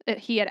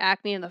he had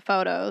acne in the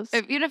photos.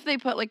 Even if they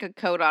put like a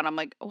coat on, I'm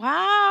like,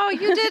 wow,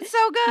 you did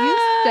so good.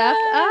 You stepped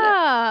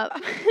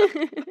up.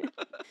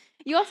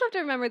 You also have to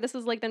remember this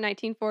is like the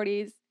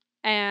 1940s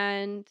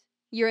and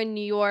you're in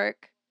New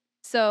York.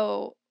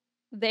 So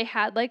they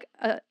had like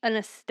an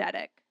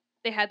aesthetic.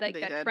 They had like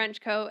that French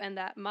coat and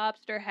that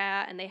mobster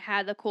hat, and they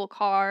had the cool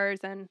cars,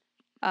 and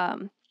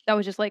that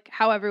was just like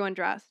how everyone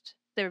dressed.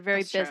 They were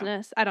very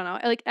business. True. I don't know.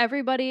 Like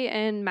everybody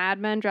in Mad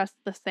Men dressed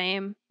the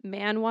same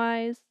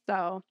man-wise.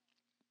 So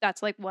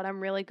that's like what I'm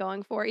really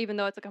going for, even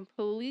though it's a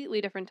completely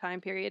different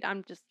time period.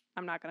 I'm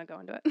not going to go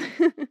into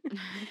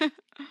it.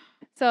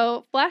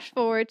 So flash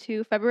forward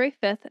to February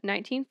 5th,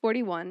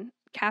 1941.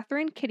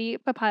 Catherine Kitty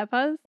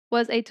Papapas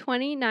was a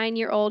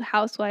 29-year-old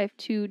housewife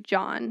to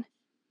John.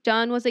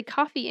 John was a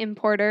coffee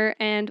importer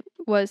and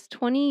was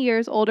 20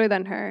 years older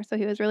than her, so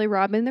he was really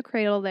robbing the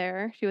cradle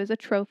there. She was a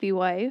trophy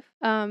wife.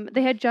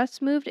 They had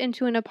just moved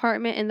into an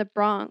apartment in the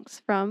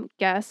Bronx from,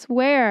 guess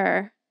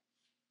where?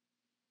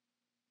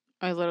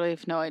 I literally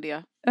have no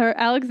idea. Or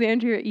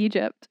Alexandria,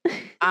 Egypt.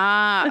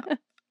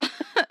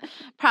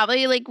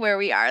 Probably like where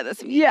we are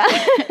this week.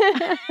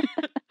 Yeah.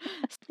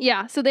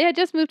 Yeah, so they had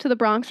just moved to the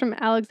Bronx from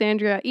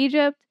Alexandria,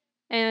 Egypt,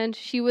 and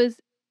she was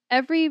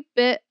every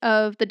bit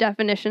of the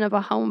definition of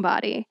a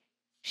homebody.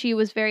 She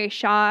was very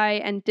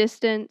shy and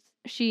distant.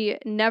 She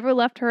never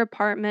left her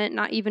apartment,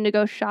 not even to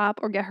go shop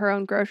or get her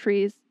own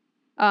groceries.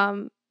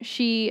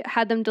 She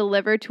had them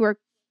delivered to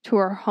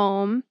her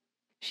home.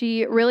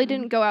 She really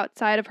didn't go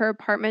outside of her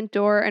apartment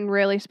door and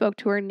rarely spoke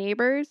to her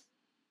neighbors.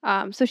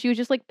 So she was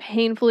just like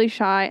painfully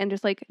shy and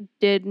just like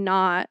did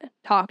not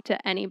talk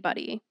to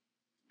anybody.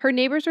 Her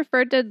neighbors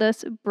referred to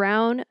this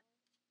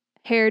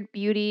brown-haired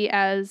beauty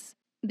as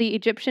the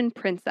Egyptian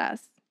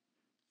princess.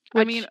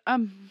 Which, I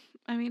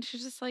mean,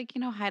 she's just like,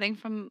 hiding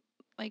from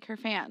like her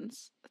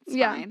fans. It's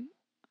fine.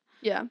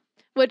 Yeah.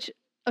 Which,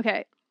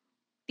 okay,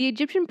 the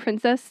Egyptian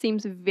princess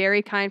seems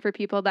very kind for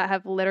people that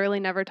have literally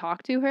never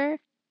talked to her.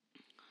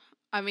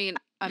 I mean,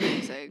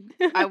 amazing.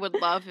 I would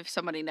love if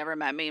somebody never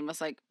met me and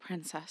was like,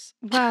 princess.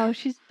 Wow,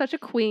 she's such a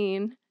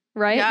queen,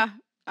 right? Yeah.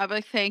 I'd be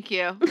like, thank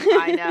you.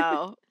 I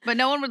know. But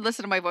no one would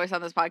listen to my voice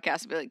on this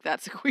podcast and be like,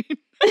 that's a queen.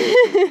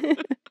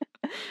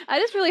 I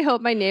just really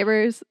hope my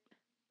neighbors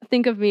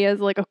think of me as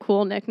like a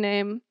cool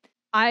nickname.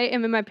 I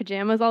am in my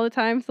pajamas all the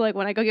time. So like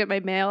when I go get my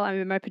mail, I'm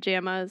in my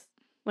pajamas.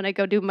 When I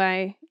go do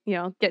my,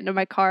 get into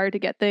my car to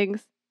get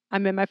things,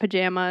 I'm in my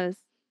pajamas.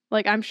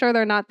 Like I'm sure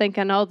they're not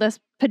thinking, oh, this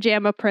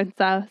pajama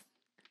princess.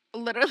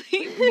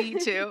 Literally, me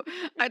too.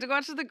 I had to go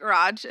out to the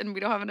garage and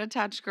we don't have an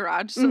attached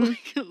garage. So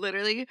like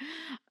literally,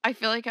 I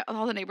feel like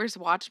all the neighbors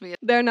watch me.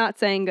 They're not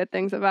saying good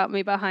things about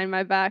me behind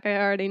my back. I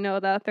already know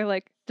that. They're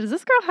like, does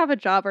this girl have a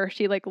job or is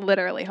she like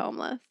literally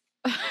homeless?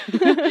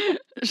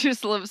 She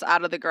just lives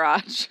out of the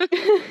garage.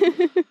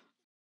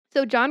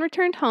 So John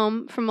returned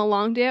home from a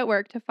long day at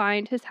work to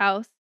find his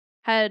house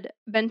had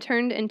been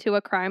turned into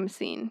a crime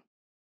scene.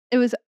 It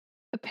was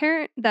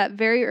apparent that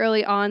very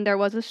early on there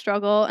was a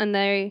struggle and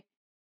they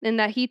and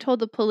that he told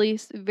the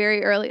police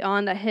very early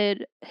on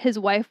that his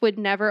wife would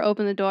never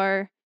open the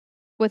door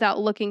without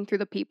looking through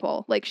the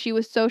peephole. Like, she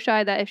was so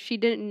shy that if she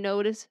didn't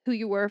notice who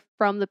you were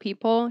from the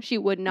peephole, she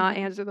would not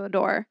answer the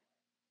door.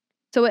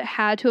 So it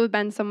had to have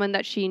been someone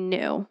that she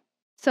knew.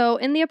 So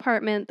in the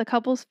apartment, the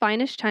couple's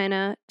finest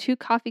china, 2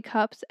 coffee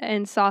cups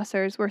and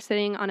saucers were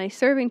sitting on a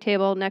serving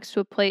table next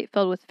to a plate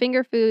filled with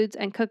finger foods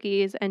and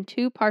cookies and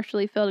 2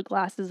 partially filled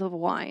glasses of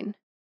wine.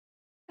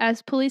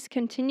 As police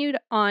continued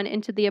on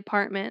into the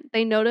apartment,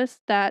 they noticed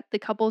that the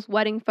couple's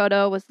wedding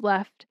photo was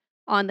left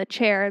on the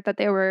chair that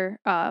they were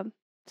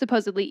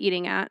supposedly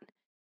eating at,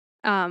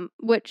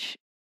 which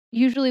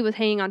usually was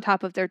hanging on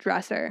top of their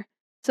dresser.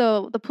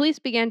 So the police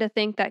began to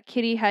think that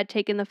Kitty had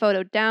taken the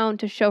photo down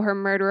to show her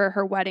murderer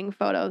her wedding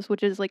photos,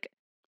 which is like,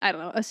 I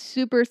don't know, a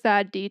super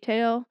sad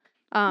detail.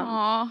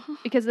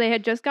 Because they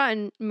had just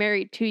gotten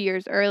married 2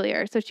 years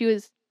earlier. So she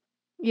was,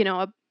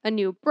 a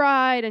new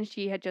bride, and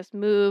she had just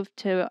moved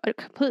to a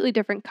completely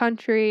different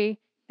country,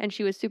 and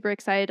she was super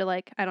excited to,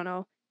 like, I don't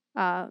know,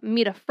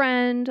 meet a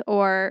friend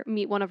or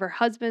meet one of her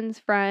husband's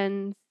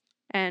friends,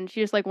 and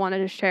she just, like, wanted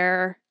to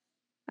share,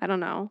 I don't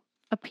know,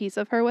 a piece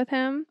of her with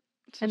him.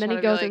 So and then he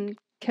goes and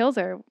kills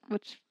her,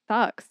 which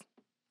sucks.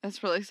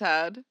 That's really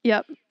sad.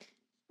 Yep.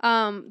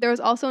 There was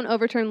also an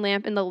overturned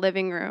lamp in the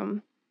living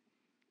room.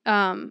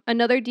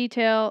 Another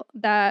detail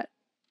that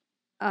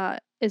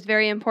is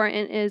very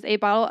important is a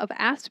bottle of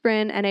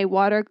aspirin and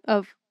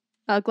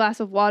a glass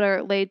of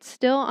water laid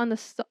still on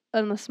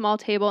the small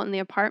table in the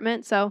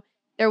apartment. So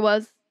there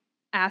was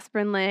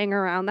aspirin laying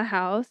around the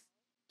house.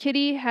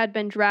 Kitty had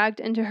been dragged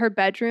into her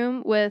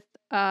bedroom with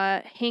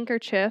a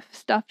handkerchief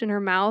stuffed in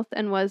her mouth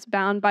and was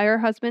bound by her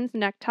husband's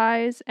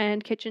neckties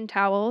and kitchen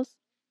towels.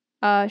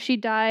 She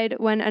died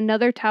when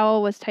another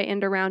towel was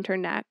tightened around her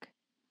neck.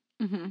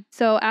 Mm-hmm.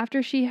 So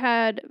after she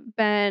had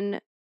been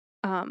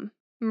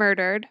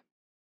murdered,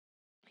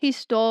 he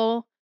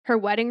stole her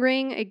wedding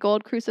ring, a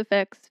gold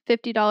crucifix,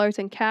 $50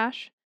 in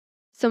cash,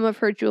 some of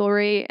her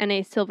jewelry, and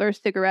a silver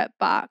cigarette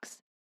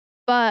box.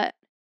 But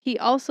he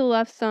also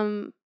left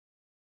some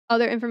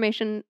other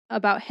information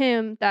about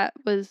him that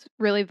was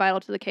really vital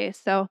to the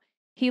case. So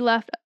he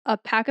left a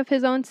pack of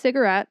his own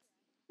cigarettes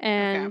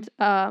and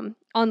on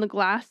the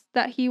glass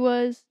that he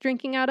was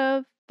drinking out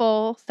of,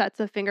 full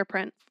sets of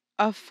fingerprints.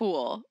 A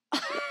fool.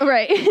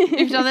 Right.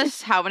 You've done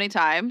this how many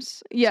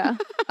times? Yeah.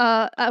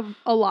 A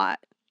lot.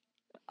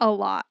 A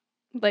lot.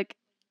 Like,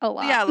 a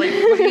lot. Yeah, like,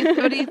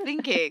 what are you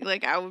thinking?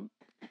 Like,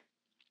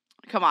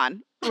 come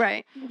on.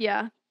 Right.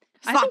 Yeah.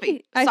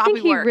 Sloppy. I think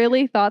he work.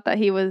 really thought that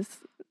he was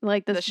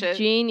like this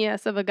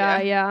genius of a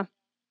guy. Yeah.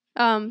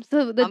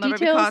 So the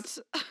details.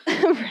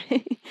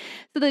 Right.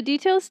 So the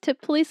details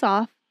tipped police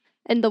off,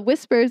 and the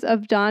whispers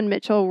of Don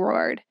Mitchell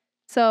roared.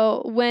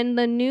 So when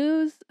the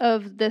news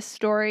of this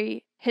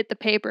story hit the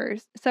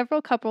papers,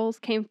 several couples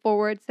came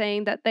forward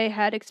saying that they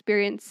had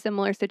experienced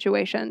similar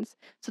situations.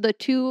 So the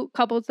 2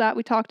 couples that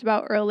we talked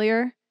about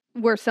earlier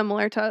were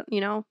similar to,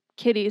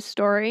 Kitty's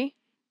story.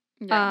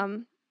 Yeah.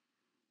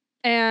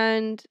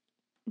 And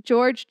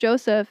George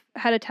Joseph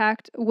had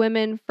attacked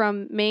women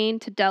from Maine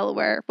to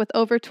Delaware with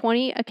over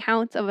 20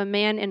 accounts of a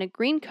man in a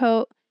green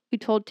coat who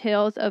told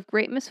tales of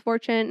great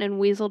misfortune and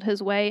weaseled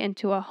his way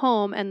into a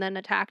home and then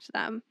attacked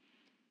them.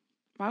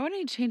 Why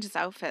wouldn't he change his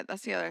outfit?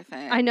 That's the other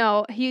thing. I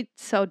know. He's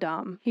so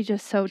dumb. He's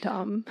just so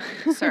dumb.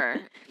 Sir.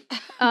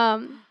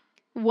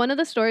 One of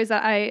the stories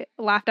that I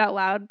laughed out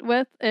loud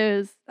with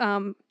is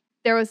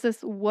there was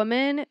this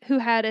woman who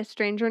had a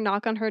stranger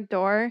knock on her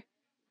door,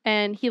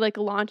 and he like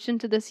launched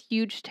into this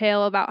huge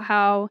tale about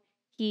how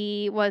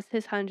he was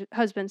his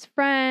husband's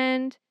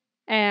friend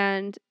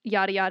and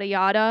yada, yada,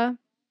 yada.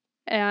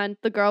 And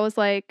the girl was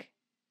like,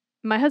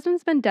 my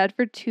husband's been dead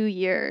for 2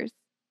 years,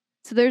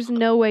 so there's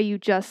no way you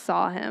just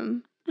saw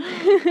him.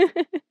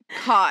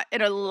 Caught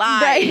in a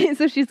lie. Right.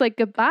 So she's like,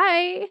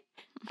 goodbye.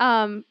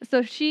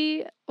 So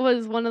she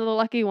was one of the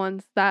lucky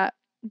ones that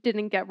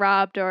didn't get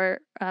robbed or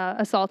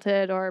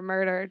assaulted or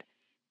murdered.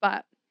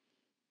 But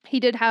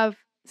he did have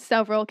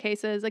several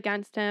cases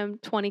against him.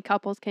 20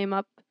 couples came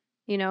up,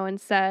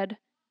 and said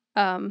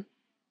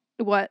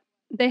what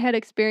they had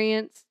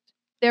experienced.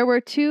 There were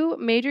 2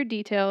 major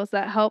details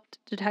that helped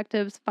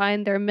detectives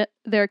find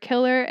their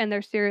killer and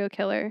their serial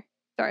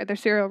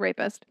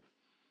rapist.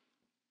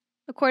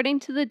 According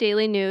to the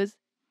Daily News,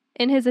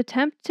 in his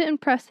attempt to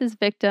impress his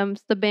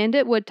victims, the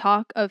bandit would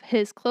talk of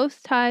his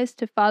close ties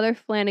to Father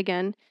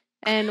Flanagan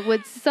and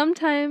would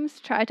sometimes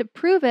try to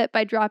prove it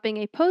by dropping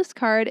a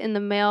postcard in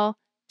the mail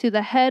to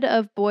the head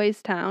of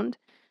Boys Town.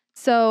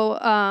 So,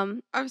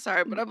 I'm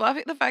sorry, but I'm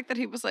laughing at the fact that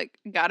he was like,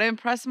 gotta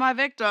impress my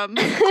victims.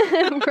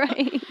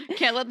 Right.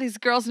 Can't let these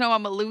girls know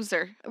I'm a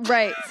loser.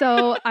 Right.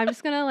 So I'm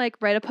just gonna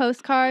write a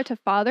postcard to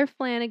Father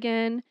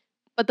Flanagan.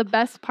 But the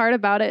best part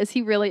about it is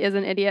he really is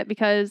an idiot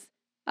because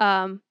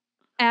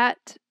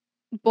at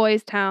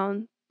Boys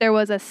Town, there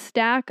was a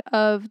stack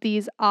of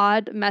these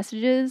odd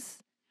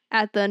messages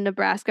at the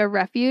Nebraska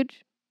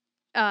refuge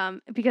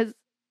because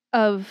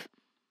of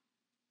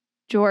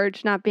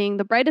George not being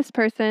the brightest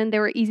person. They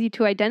were easy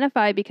to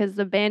identify because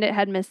the bandit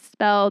had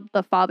misspelled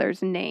the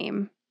father's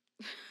name.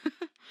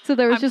 So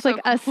there was I'm just so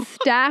like a cool.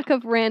 stack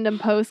of random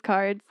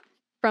postcards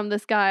from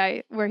this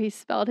guy where he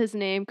spelled his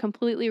name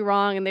completely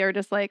wrong, and they were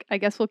just like, I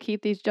guess we'll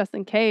keep these just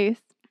in case.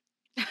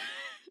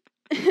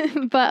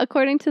 But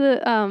according to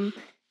the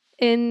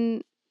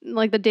in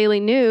like the Daily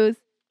News,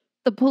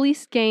 the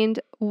police gained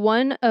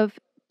one of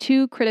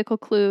two critical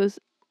clues.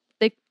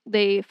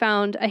 They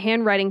found a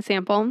handwriting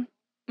sample,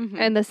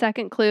 and the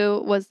second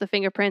clue was the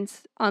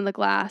fingerprints on the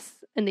glass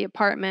in the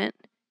apartment.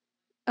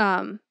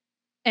 And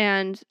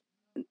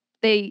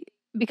they,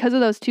 because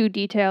of those two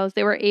details,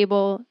 they were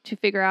able to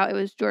figure out it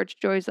was George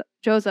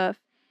Joseph,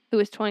 who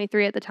was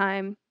 23 at the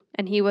time,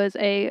 and he was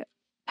a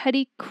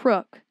petty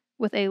crook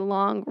with a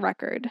long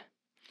record.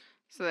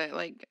 So that,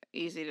 like,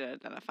 easy to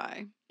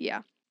identify.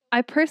 Yeah.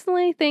 I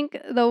personally think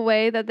the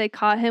way that they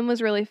caught him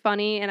was really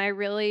funny, and it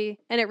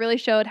really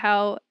showed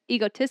how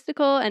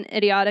egotistical and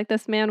idiotic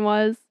this man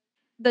was.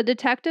 The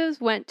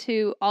detectives went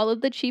to all of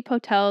the cheap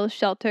hotels,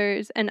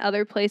 shelters, and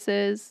other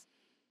places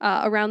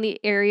around the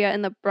area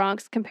in the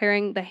Bronx,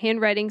 comparing the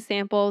handwriting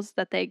samples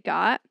that they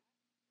got.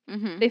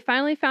 They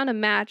finally found a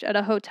match at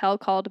a hotel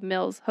called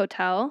Mills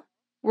Hotel,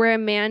 where a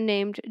man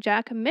named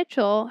Jack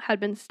Mitchell had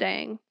been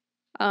staying.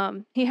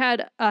 He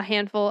had a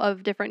handful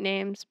of different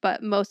names,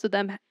 but most of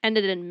them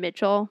ended in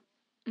Mitchell.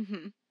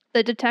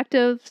 The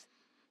detectives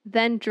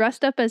then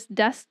dressed up as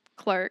desk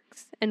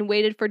clerks and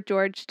waited for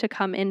George to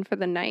come in for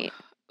the night.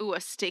 Ooh, a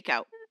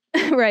stakeout.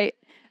 Right.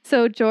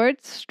 So George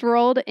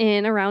strolled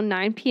in around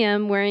 9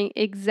 p.m. wearing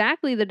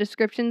exactly the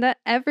description that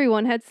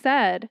everyone had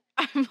said.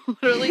 I'm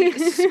literally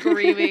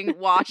screaming,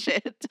 wash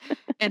it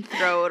and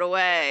throw it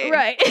away.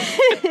 Right.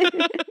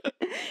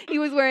 He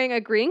was wearing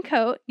a green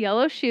coat,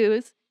 yellow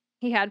shoes.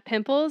 He had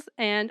pimples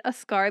and a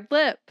scarred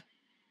lip.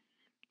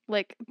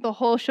 Like the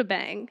whole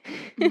shebang.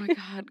 Oh my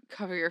God,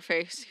 cover your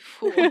face, you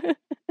fool.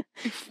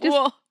 You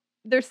fool.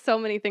 There's so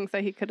many things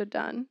that he could have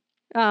done.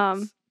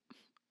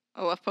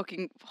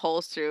 Poking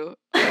holes through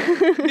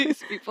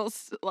these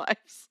people's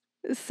lives.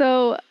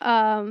 So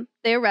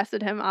they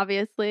arrested him,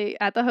 obviously,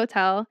 at the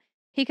hotel.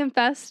 He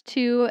confessed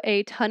to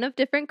a ton of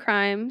different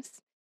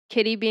crimes,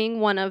 Kitty being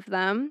one of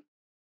them.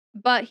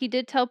 But he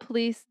did tell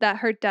police that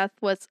her death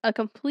was a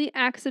complete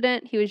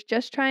accident. He was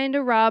just trying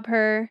to rob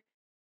her,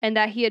 and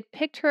that he had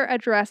picked her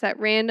address at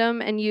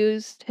random and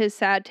used his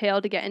sad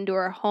tale to get into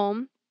her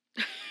home.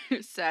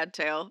 Sad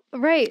tale.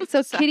 Right.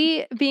 So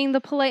Kitty, being the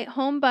polite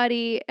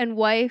homebody and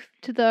wife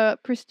to the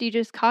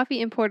prestigious coffee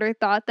importer,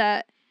 thought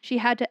that she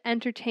had to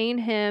entertain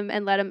him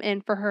and let him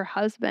in for her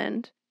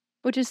husband,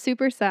 which is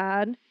super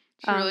sad.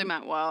 She really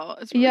meant well.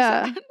 It's really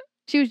sad.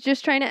 She was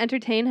just trying to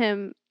entertain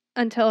him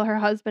until her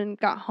husband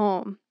got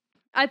home.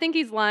 I think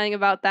he's lying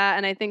about that,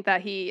 and I think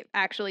that he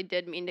actually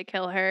did mean to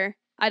kill her.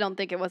 I don't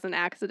think it was an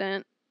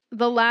accident.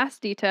 The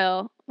last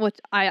detail, which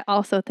I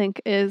also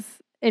think is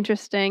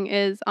interesting,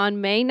 is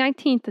on May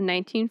 19th,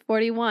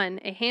 1941,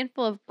 a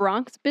handful of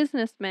Bronx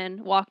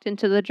businessmen walked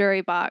into the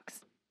jury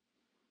box.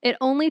 It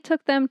only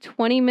took them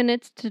 20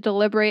 minutes to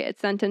deliberate and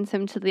sentence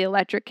him to the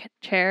electric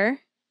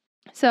chair.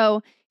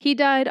 So he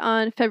died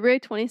on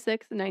February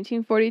 26th,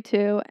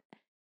 1942,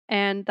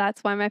 and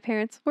that's why my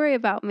parents worry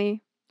about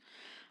me.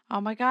 Oh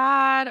my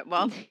God.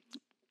 Well,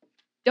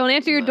 don't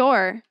answer your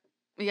door.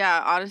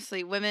 Yeah,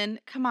 honestly,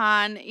 women, come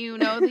on. You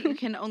know that you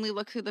can only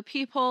look through the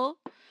peephole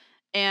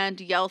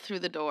and yell through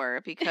the door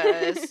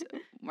because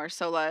we're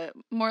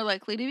more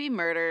likely to be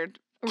murdered.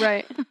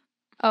 Right.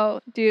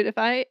 Oh, dude, if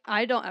I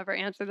don't ever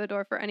answer the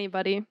door for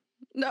anybody.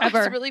 No,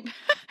 ever. It's really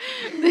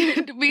me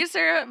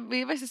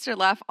and my sister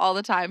laugh all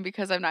the time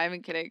because I'm not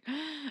even kidding.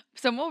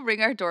 Someone will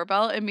ring our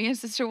doorbell and my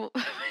sister will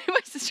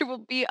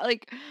be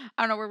like,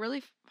 I don't know, we're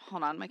really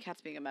hold on, my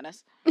cat's being a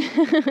menace.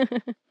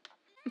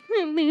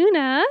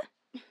 Luna.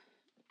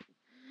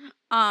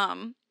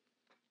 But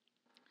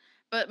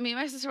me and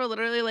my sister will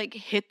literally like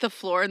hit the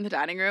floor in the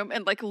dining room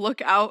and like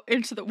look out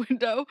into the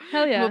window.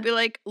 Hell yeah. We'll be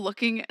like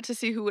looking to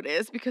see who it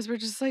is because we're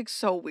just like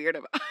so weird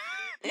about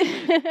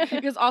it.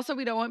 Because also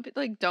we don't want to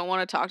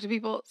talk to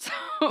people. So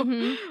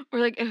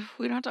we're like, if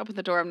we don't have to open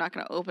the door, I'm not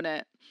gonna open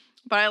it.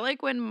 But I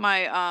like when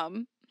my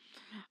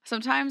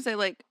sometimes they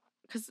like,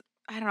 because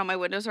I don't know, my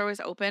windows are always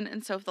open,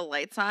 and so if the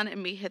light's on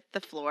and we hit the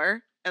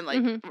floor and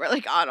like we're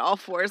like on all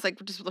fours, like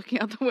just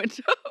looking out the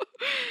window,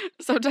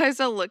 sometimes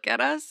they'll look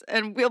at us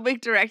and we'll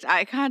make direct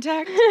eye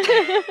contact.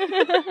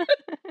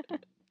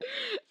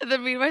 And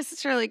then me and my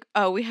sister are like,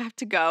 oh, we have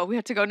to go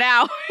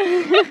now.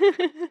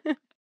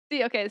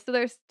 See, okay, so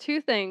there's two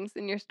things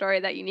in your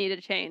story that you need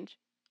to change.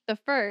 The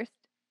first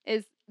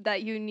is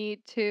that you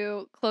need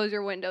to close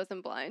your windows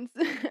and blinds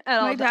at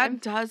all times. My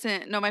dad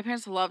doesn't. No, my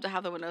parents love to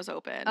have the windows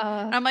open.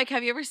 And I'm like,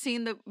 have you ever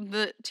seen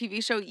the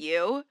TV show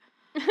You?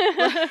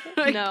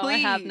 Like, no, please.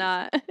 I have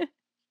not.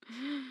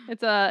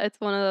 It's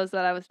one of those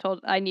that I was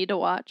told I need to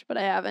watch, but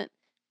I haven't.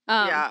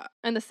 Yeah.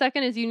 And the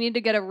second is you need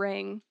to get a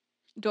Ring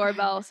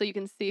doorbell so you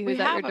can see who's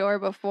at your door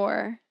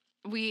before.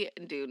 We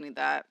do need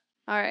that.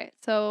 All right.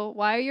 So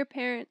why are your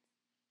parents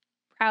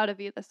proud of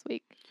you this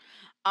week?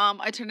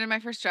 I turned in my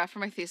first draft for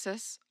my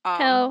thesis.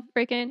 Hell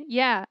freaking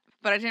yeah.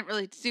 but I didn't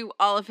really do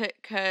all of it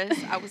because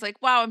I was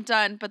like, wow, I'm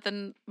done. But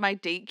then my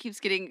date keeps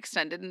getting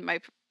extended, and my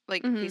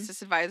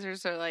thesis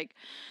advisors are like,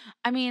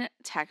 I mean,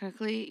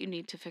 technically you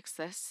need to fix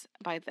this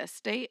by this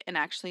date, and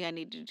actually I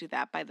need to do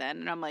that by then.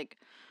 And I'm like,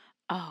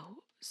 oh,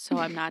 so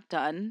I'm not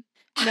done.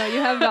 No, you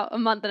have about a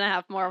month and a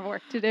half more of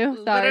work to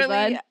do. Sorry,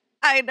 Literally, bud.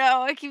 I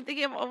know. I keep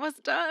thinking I'm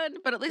almost done,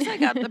 but at least I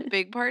got the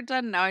big part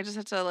done. Now I just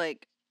have to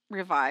like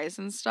revise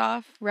and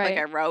stuff. Right. Like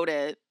I wrote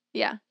it.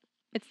 Yeah,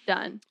 it's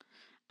done.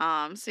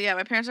 So yeah,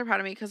 my parents are proud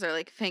of me because they're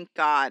like, thank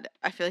God.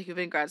 I feel like you've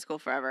been in grad school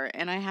forever,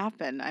 and I have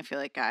been. I feel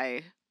like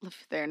I live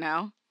there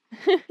now.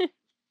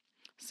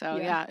 So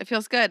yeah, it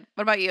feels good.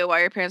 What about you? Why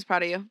are your parents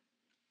proud of you?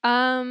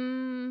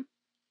 I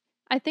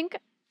think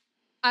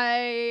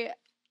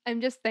I'm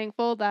just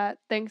thankful that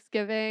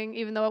Thanksgiving,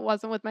 even though it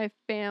wasn't with my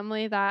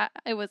family, that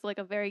it was like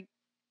a very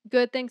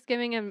good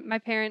Thanksgiving, and my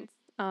parents,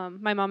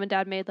 my mom and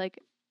dad made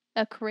like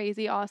a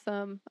crazy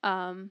awesome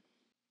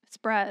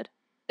spread.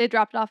 They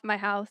dropped it off at my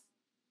house,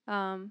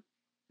 and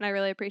I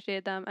really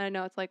appreciated them. I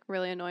know it's like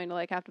really annoying to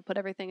like have to put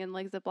everything in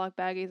like Ziploc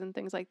baggies and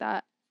things like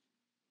that.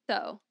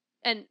 So,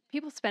 and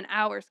people spend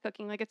hours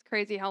cooking. Like it's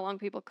crazy how long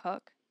people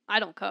cook. I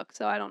don't cook,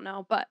 so I don't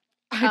know, but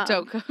I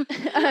don't cook.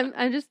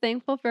 I'm just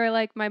thankful for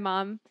like my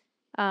mom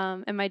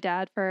and my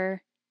dad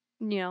for,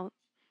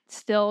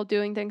 still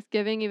doing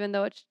Thanksgiving, even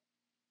though it's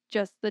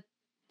just the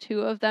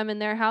two of them in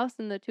their house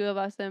and the two of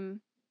us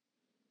in,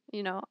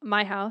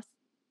 my house.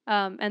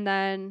 And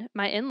then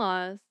my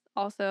in-laws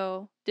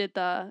also did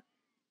the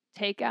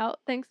takeout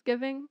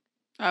Thanksgiving.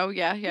 Oh,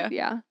 yeah.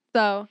 Yeah.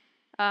 So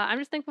I'm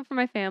just thankful for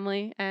my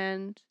family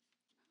and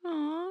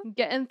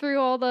getting through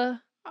all the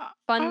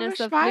funness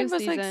of mine flu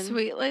was season. like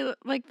sweetly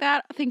like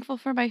that. Thankful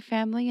for my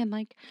family and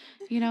like,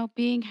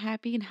 being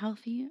happy and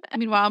healthy.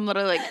 Meanwhile, I'm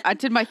literally like, I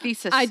did my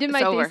thesis. I did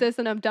my thesis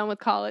and I'm done with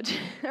college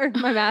or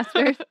my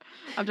master's.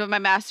 I'm done with my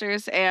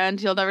master's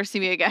and you'll never see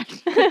me again.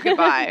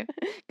 Goodbye.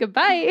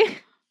 Goodbye.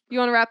 You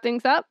want to wrap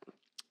things up?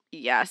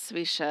 Yes,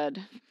 we should.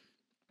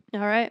 All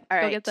right.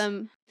 Go get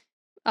them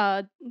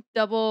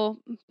double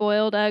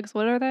boiled eggs.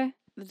 What are they?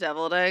 The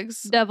deviled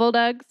eggs. Deviled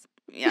eggs.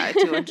 Yeah, I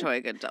do enjoy a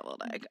good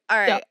deviled egg. All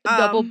right.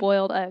 Double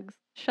boiled eggs.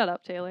 Shut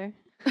up, Taylor.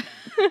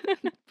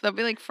 They'll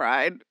be like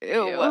fried.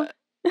 Ew.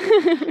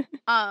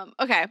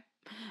 Okay.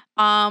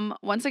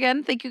 Once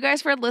again, thank you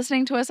guys for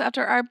listening to us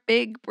after our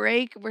big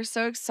break. We're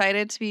so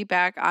excited to be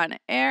back on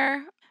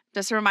air.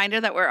 Just a reminder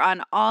that we're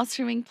on all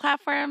streaming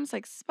platforms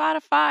like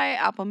Spotify,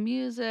 Apple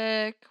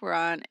Music, we're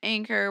on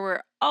Anchor,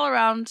 we're all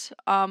around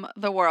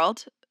the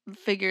world,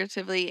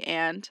 figuratively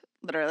and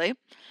literally.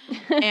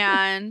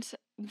 And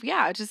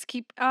yeah, just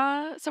keep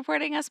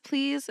supporting us,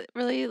 please. It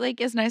really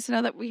is nice to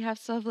know that we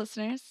still have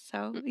listeners.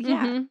 So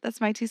yeah, that's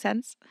my 2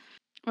 cents.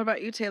 What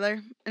about you,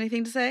 Taylor?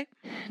 Anything to say?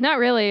 Not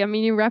really. I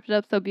mean, you wrapped it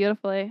up so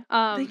beautifully.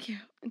 Thank you.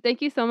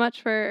 Thank you so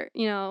much for,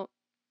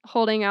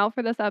 holding out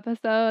for this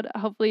episode.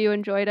 Hopefully you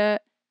enjoyed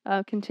it.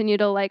 Continue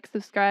to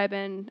subscribe,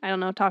 and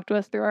talk to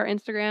us through our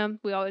Instagram.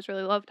 We always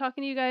really love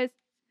talking to you guys.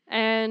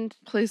 And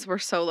please, we're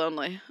so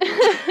lonely.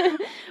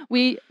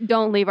 We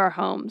don't leave our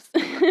homes.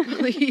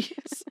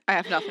 Please. I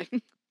have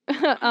nothing.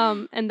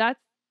 And that's,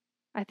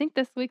 I think,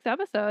 this week's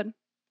episode.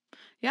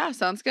 Yeah,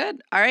 sounds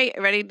good. All right,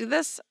 ready to do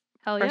this?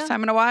 Hell yeah. First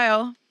time in a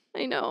while.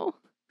 I know.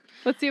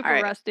 Let's see if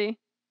we're rusty.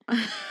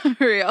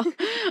 Real. All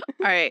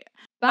right.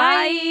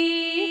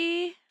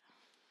 Bye.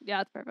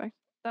 Yeah, it's perfect.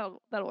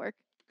 That'll work.